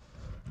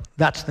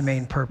 That's the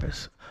main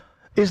purpose.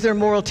 Is there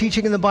moral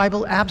teaching in the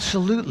Bible?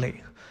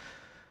 Absolutely.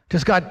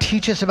 Does God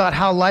teach us about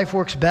how life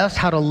works best,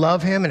 how to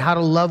love him and how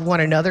to love one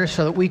another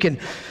so that we can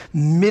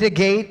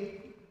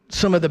mitigate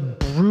some of the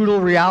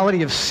brutal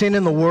reality of sin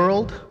in the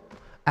world?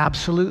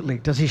 Absolutely.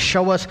 Does he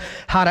show us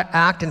how to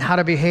act and how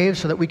to behave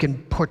so that we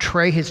can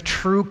portray his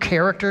true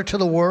character to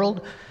the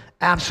world?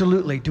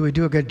 Absolutely. Do we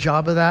do a good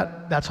job of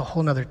that? That's a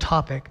whole nother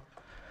topic.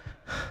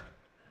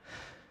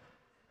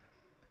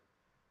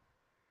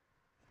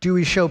 Do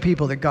we show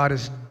people that God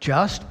is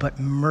just but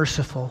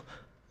merciful,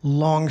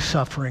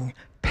 long-suffering,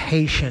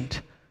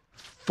 patient,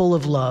 full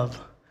of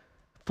love,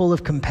 full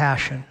of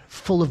compassion,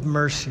 full of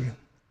mercy?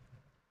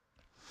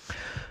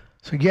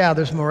 So yeah,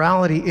 there's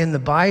morality in the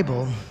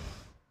Bible,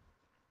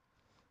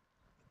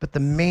 but the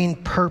main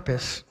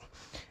purpose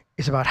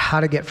is about how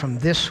to get from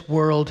this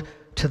world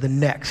to the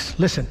next.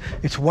 Listen,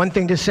 it's one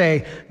thing to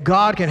say,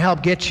 God can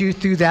help get you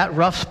through that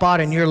rough spot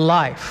in your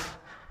life.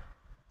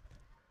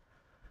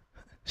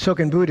 So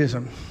can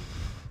Buddhism.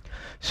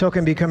 So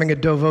can becoming a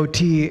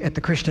devotee at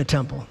the Krishna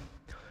temple.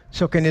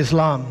 So can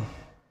Islam.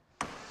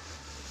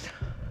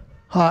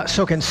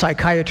 So can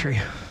psychiatry.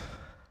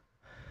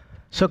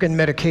 So can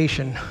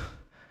medication.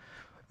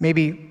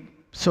 Maybe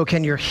so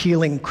can your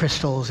healing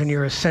crystals and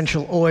your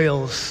essential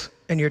oils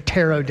and your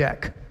tarot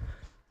deck.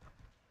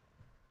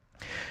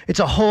 It's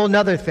a whole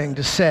nother thing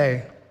to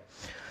say,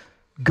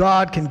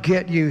 God can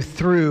get you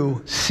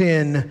through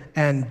sin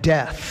and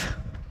death.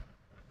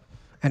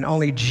 And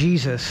only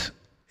Jesus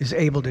is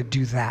able to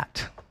do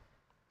that.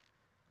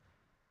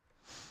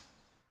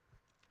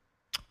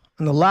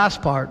 And the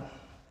last part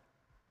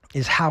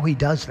is how he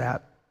does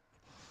that.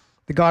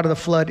 The God of the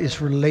flood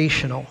is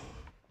relational.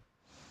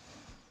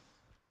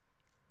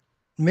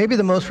 Maybe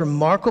the most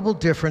remarkable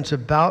difference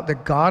about the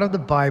God of the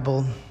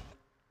Bible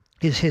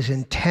is his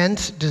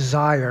intense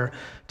desire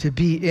to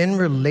be in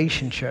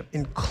relationship,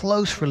 in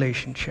close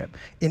relationship,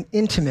 in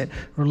intimate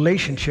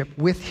relationship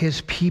with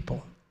his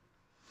people.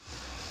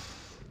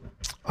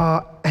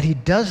 And he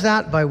does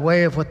that by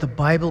way of what the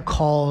Bible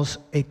calls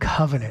a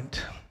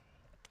covenant.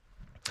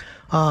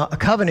 A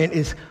covenant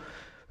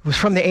was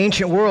from the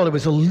ancient world. It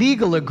was a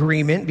legal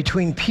agreement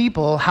between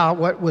people,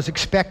 what was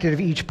expected of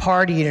each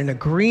party in an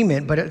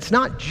agreement, but it's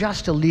not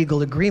just a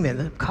legal agreement.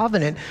 The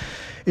covenant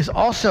is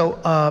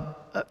also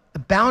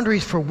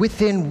boundaries for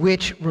within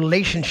which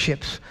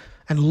relationships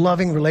and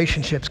loving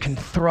relationships can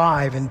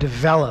thrive and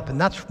develop.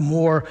 And that's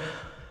more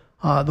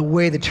the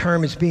way the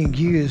term is being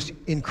used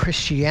in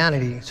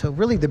Christianity. So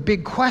really the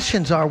big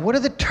questions are, what are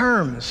the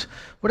terms?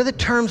 What are the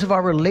terms of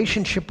our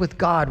relationship with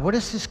God? What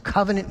does this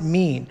covenant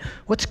mean?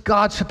 What's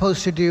God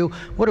supposed to do?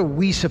 What are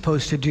we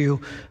supposed to do?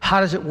 How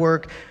does it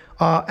work?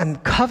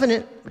 And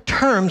covenant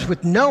terms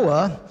with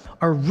Noah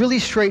are really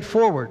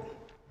straightforward.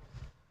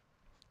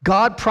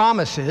 God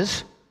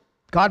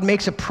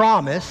makes a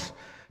promise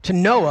to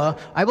Noah,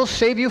 I will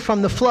save you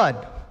from the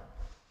flood.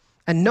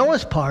 And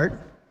Noah's part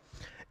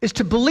is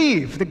to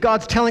believe that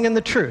God's telling him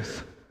the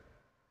truth.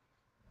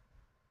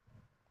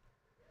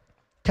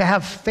 To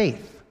have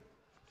faith.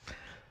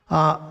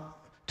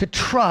 To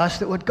trust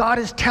that what God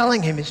is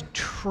telling him is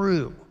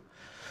true.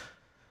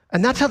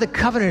 And that's how the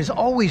covenant has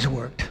always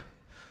worked.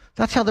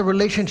 That's how the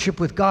relationship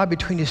with God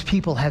between his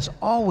people has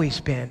always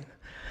been.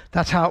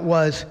 That's how it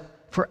was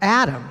for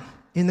Adam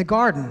in the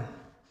garden.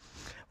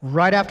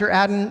 Right after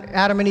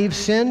Adam and Eve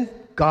sinned,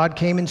 God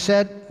came and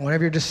said, one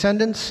of your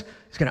descendants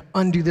is going to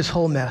undo this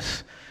whole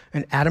mess.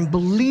 And Adam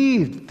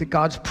believed that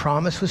God's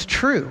promise was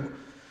true.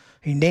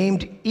 He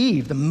named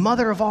Eve the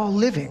mother of all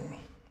living.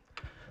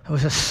 It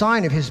was a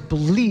sign of his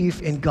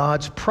belief in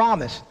God's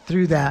promise.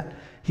 Through that,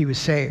 he was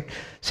saved.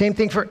 Same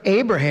thing for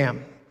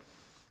Abraham.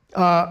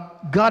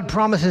 God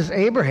promises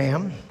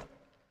Abraham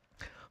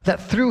that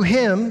through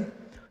him,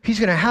 he's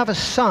going to have a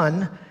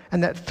son,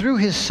 and that through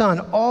his son,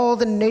 all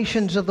the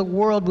nations of the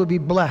world will be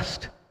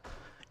blessed.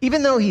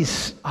 Even though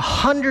he's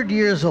 100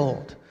 years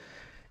old,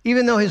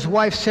 even though his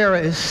wife Sarah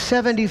is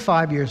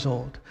 75 years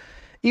old,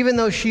 even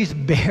though she's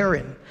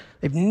barren,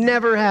 they've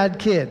never had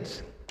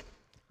kids.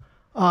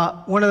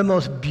 One of the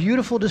most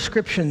beautiful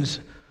descriptions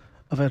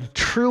of a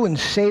true and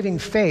saving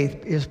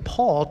faith is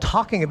Paul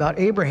talking about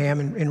Abraham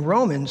in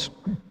Romans,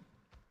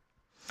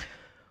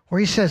 where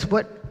he says,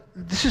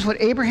 this is what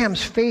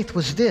Abraham's faith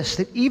was, this,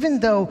 that even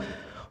though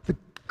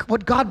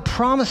what God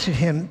promised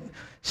him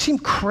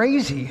seemed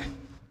crazy,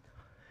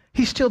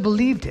 he still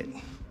believed it.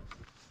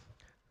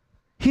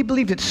 He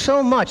believed it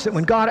so much that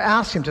when God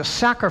asked him to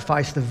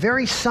sacrifice the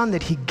very son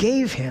that he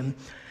gave him,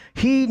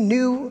 he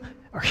knew,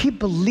 or he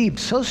believed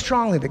so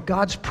strongly that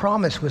God's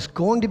promise was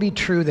going to be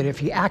true, that if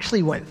he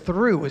actually went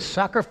through with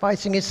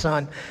sacrificing his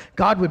son,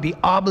 God would be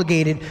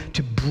obligated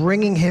to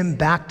bringing him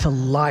back to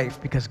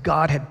life, because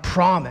God had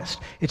promised,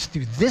 it's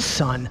through this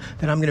son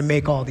that I'm going to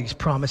make all these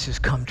promises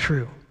come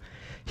true.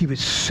 He was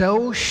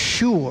so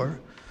sure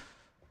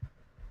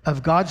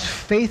of God's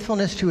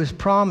faithfulness to his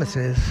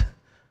promises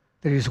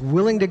that he was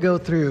willing to go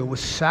through with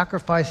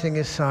sacrificing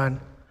his son,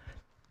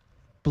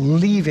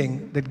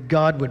 believing that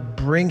God would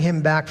bring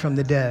him back from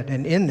the dead.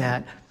 And in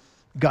that,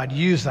 God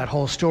used that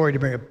whole story to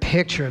bring a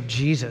picture of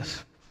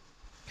Jesus.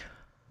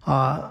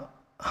 And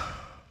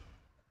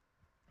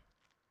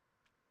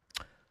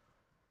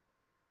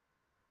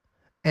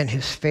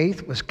his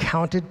faith was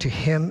counted to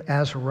him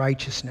as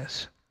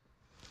righteousness,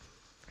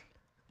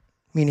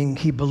 meaning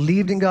he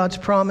believed in God's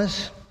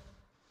promise.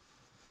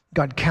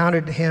 God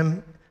counted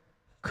him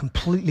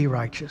completely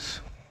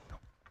righteous.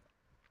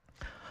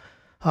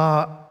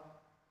 And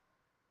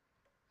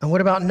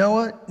what about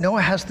Noah?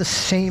 Noah has the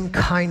same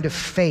kind of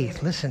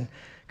faith. Listen,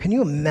 can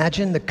you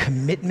imagine the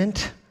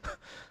commitment?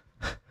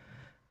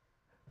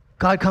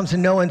 God comes to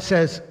Noah and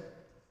says,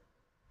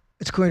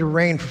 it's going to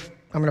rain.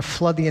 I'm going to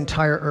flood the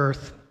entire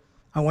earth.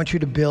 I want you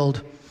to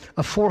build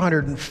a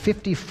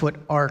 450-foot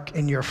ark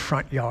in your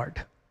front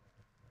yard.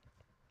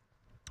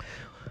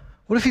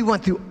 What if he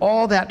went through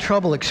all that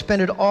trouble,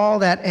 expended all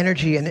that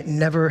energy, and it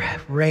never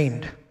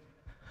rained?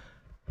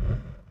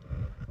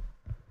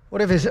 What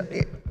if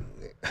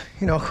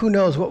who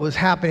knows what was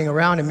happening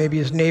around him? Maybe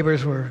his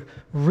neighbors were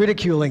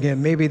ridiculing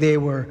him. Maybe they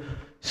were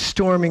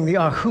storming the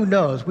ark. Who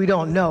knows? We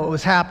don't know what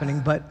was happening,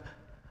 but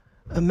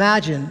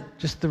imagine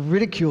just the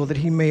ridicule that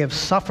he may have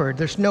suffered.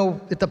 There's no,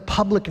 the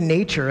public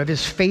nature of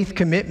his faith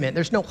commitment,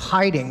 there's no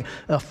hiding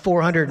a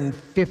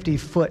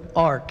 450-foot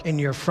ark in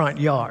your front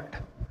yard.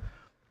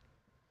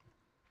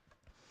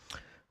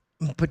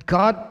 But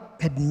God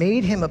had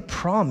made him a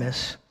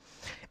promise,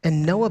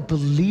 and Noah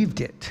believed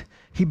it.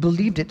 He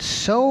believed it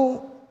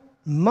so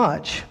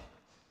much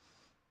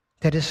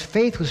that his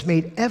faith was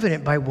made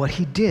evident by what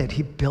he did.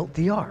 He built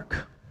the ark.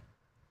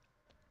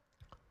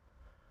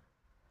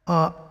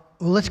 Well,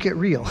 let's get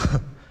real.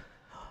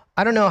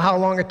 I don't know how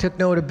long it took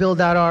Noah to build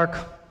that ark,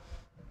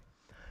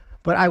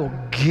 but I will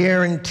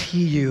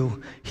guarantee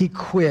you he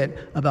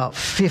quit about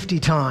 50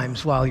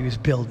 times while he was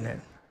building it.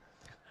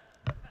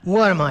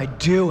 What am I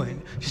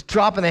doing? Just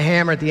dropping the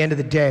hammer at the end of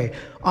the day.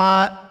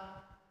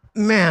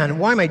 Man,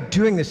 why am I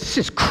doing this? This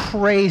is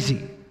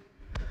crazy.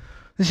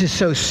 This is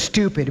so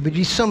stupid. It would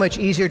be so much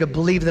easier to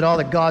believe that all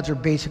the gods are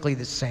basically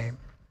the same.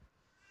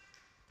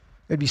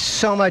 It would be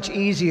so much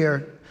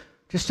easier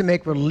just to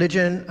make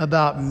religion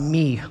about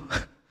me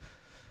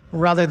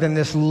rather than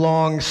this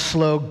long,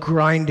 slow,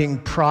 grinding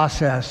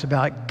process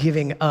about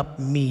giving up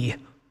me.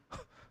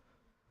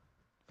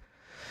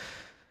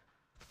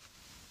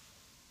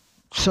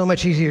 So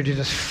much easier to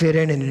just fit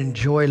in and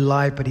enjoy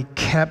life, but he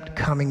kept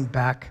coming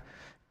back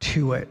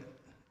to it.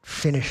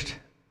 Finished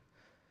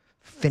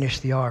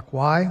the ark.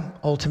 Why?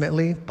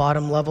 Ultimately,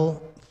 bottom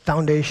level,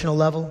 foundational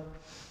level,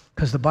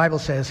 because the Bible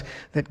says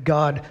that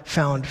God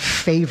found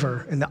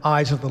favor in the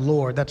eyes of the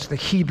Lord. That's the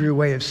Hebrew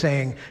way of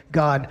saying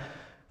God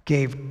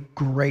gave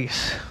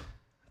grace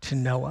to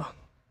Noah.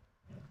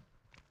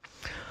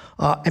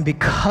 And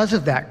because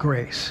of that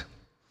grace,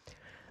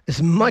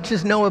 as much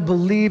as Noah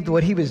believed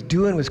what he was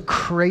doing was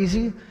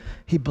crazy,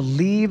 he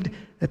believed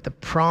that the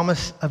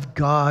promise of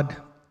God,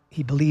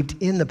 he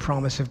believed in the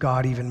promise of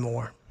God even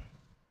more.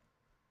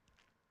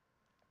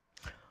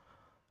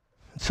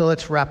 So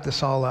let's wrap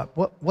this all up.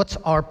 What's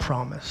our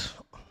promise?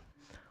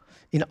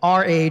 In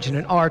our age and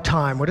in our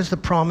time, what is the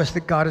promise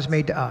that God has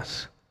made to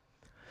us?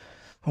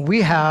 Well,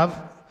 we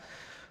have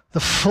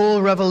the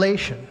full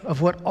revelation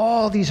of what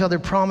all these other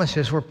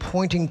promises were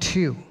pointing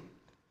to,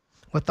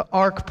 what the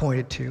ark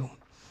pointed to,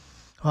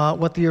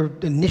 what the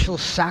initial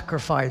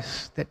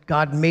sacrifice that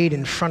God made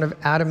in front of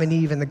Adam and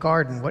Eve in the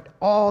garden, what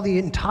all the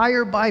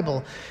entire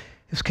Bible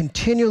is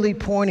continually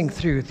pointing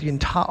through,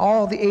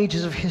 all the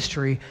ages of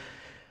history,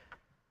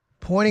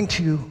 pointing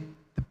to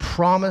the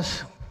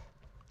promise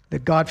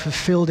that God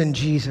fulfilled in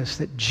Jesus,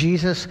 that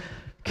Jesus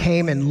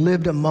came and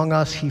lived among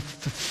us. He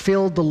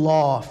fulfilled the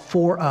law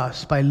for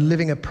us by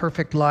living a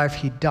perfect life.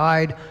 He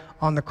died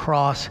on the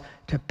cross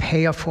to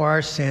pay for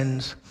our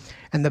sins,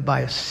 and that by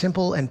a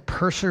simple and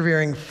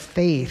persevering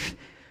faith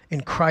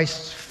in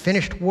Christ's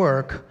finished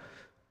work,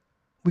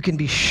 we can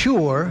be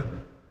sure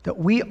that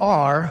we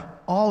are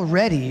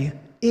already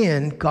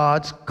in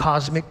God's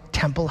cosmic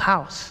temple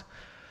house,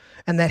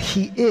 and that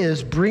he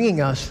is bringing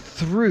us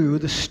through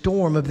the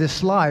storm of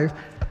this life,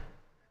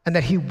 and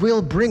that he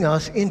will bring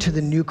us into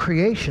the new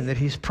creation that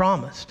he's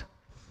promised.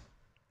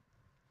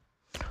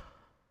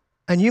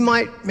 And you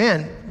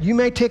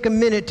may take a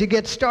minute to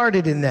get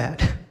started in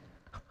that.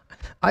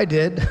 I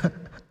did.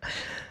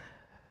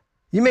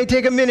 You may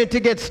take a minute to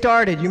get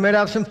started. You might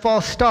have some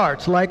false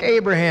starts like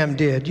Abraham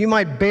did. You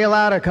might bail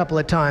out a couple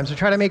of times or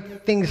try to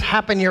make things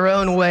happen your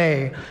own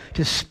way,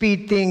 to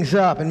speed things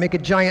up and make a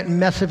giant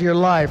mess of your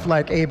life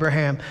like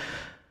Abraham.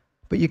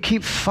 But you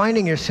keep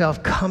finding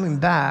yourself coming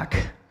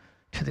back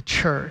to the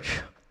church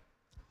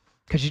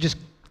because you just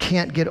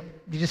can't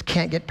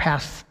get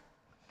past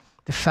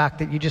the fact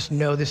that you just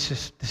know this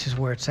is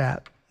where it's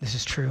at. This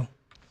is true.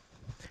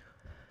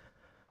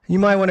 You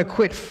might want to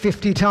quit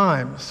 50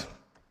 times.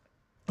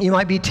 You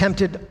might be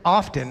tempted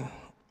often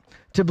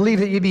to believe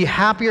that you'd be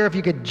happier if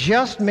you could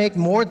just make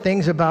more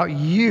things about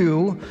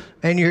you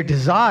and your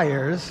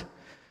desires,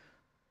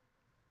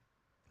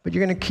 but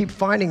you're going to keep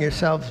finding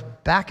yourselves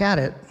back at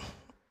it,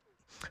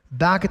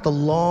 back at the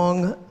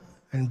long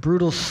and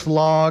brutal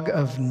slog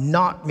of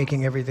not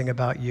making everything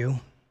about you,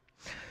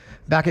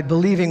 back at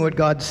believing what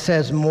God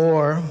says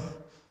more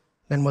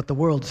than what the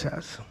world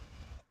says.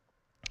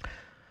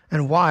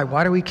 And why?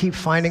 Why do we keep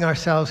finding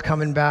ourselves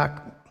coming back?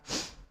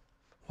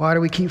 Why do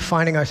we keep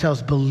finding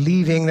ourselves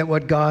believing that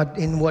what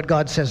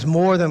God says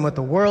more than what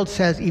the world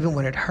says, even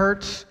when it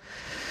hurts?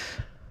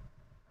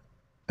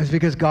 It's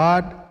because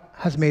God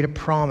has made a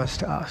promise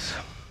to us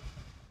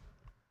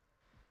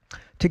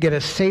to get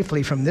us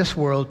safely from this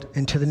world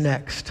into the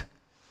next.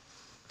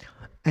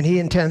 And he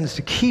intends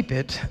to keep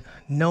it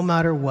no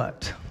matter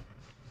what.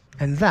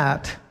 And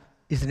that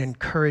is an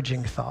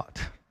encouraging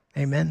thought.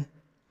 Amen?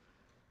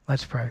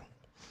 Let's pray.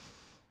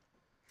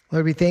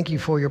 Lord, we thank you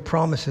for your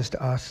promises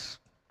to us.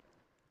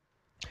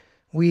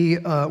 We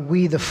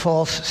the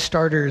false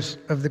starters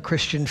of the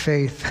Christian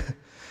faith,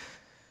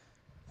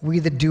 we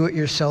the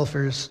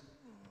do-it-yourselfers,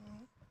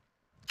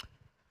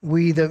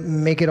 we the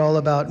make it all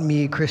about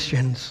me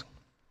Christians.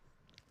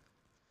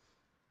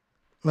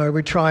 Lord,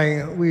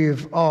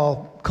 we've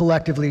all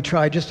collectively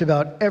tried just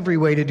about every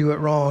way to do it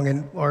wrong,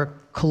 and our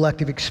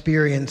collective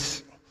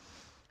experience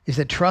is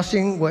that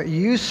trusting what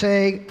you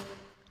say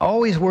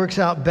always works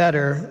out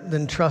better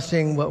than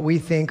trusting what we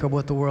think or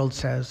what the world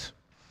says.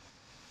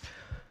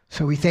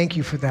 So we thank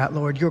you for that,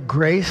 Lord. Your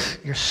grace,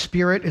 your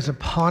Spirit is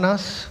upon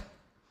us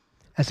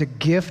as a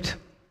gift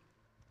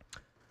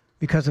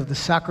because of the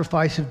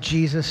sacrifice of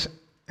Jesus,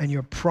 and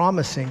you're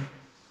promising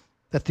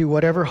that through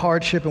whatever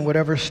hardship and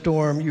whatever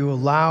storm you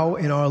allow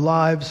in our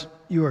lives,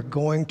 you are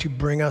going to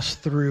bring us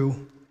through,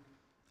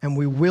 and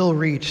we will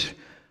reach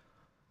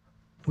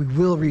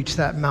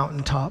that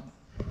mountaintop,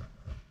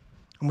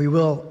 and we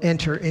will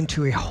enter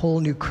into a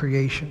whole new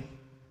creation.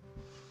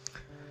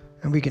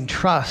 And we can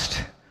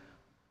trust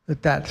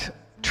that that's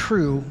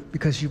true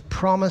because you've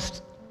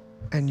promised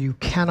and you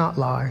cannot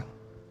lie.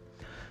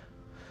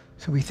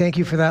 So we thank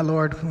you for that,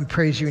 Lord. We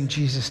praise you in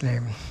Jesus'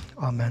 name.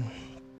 Amen.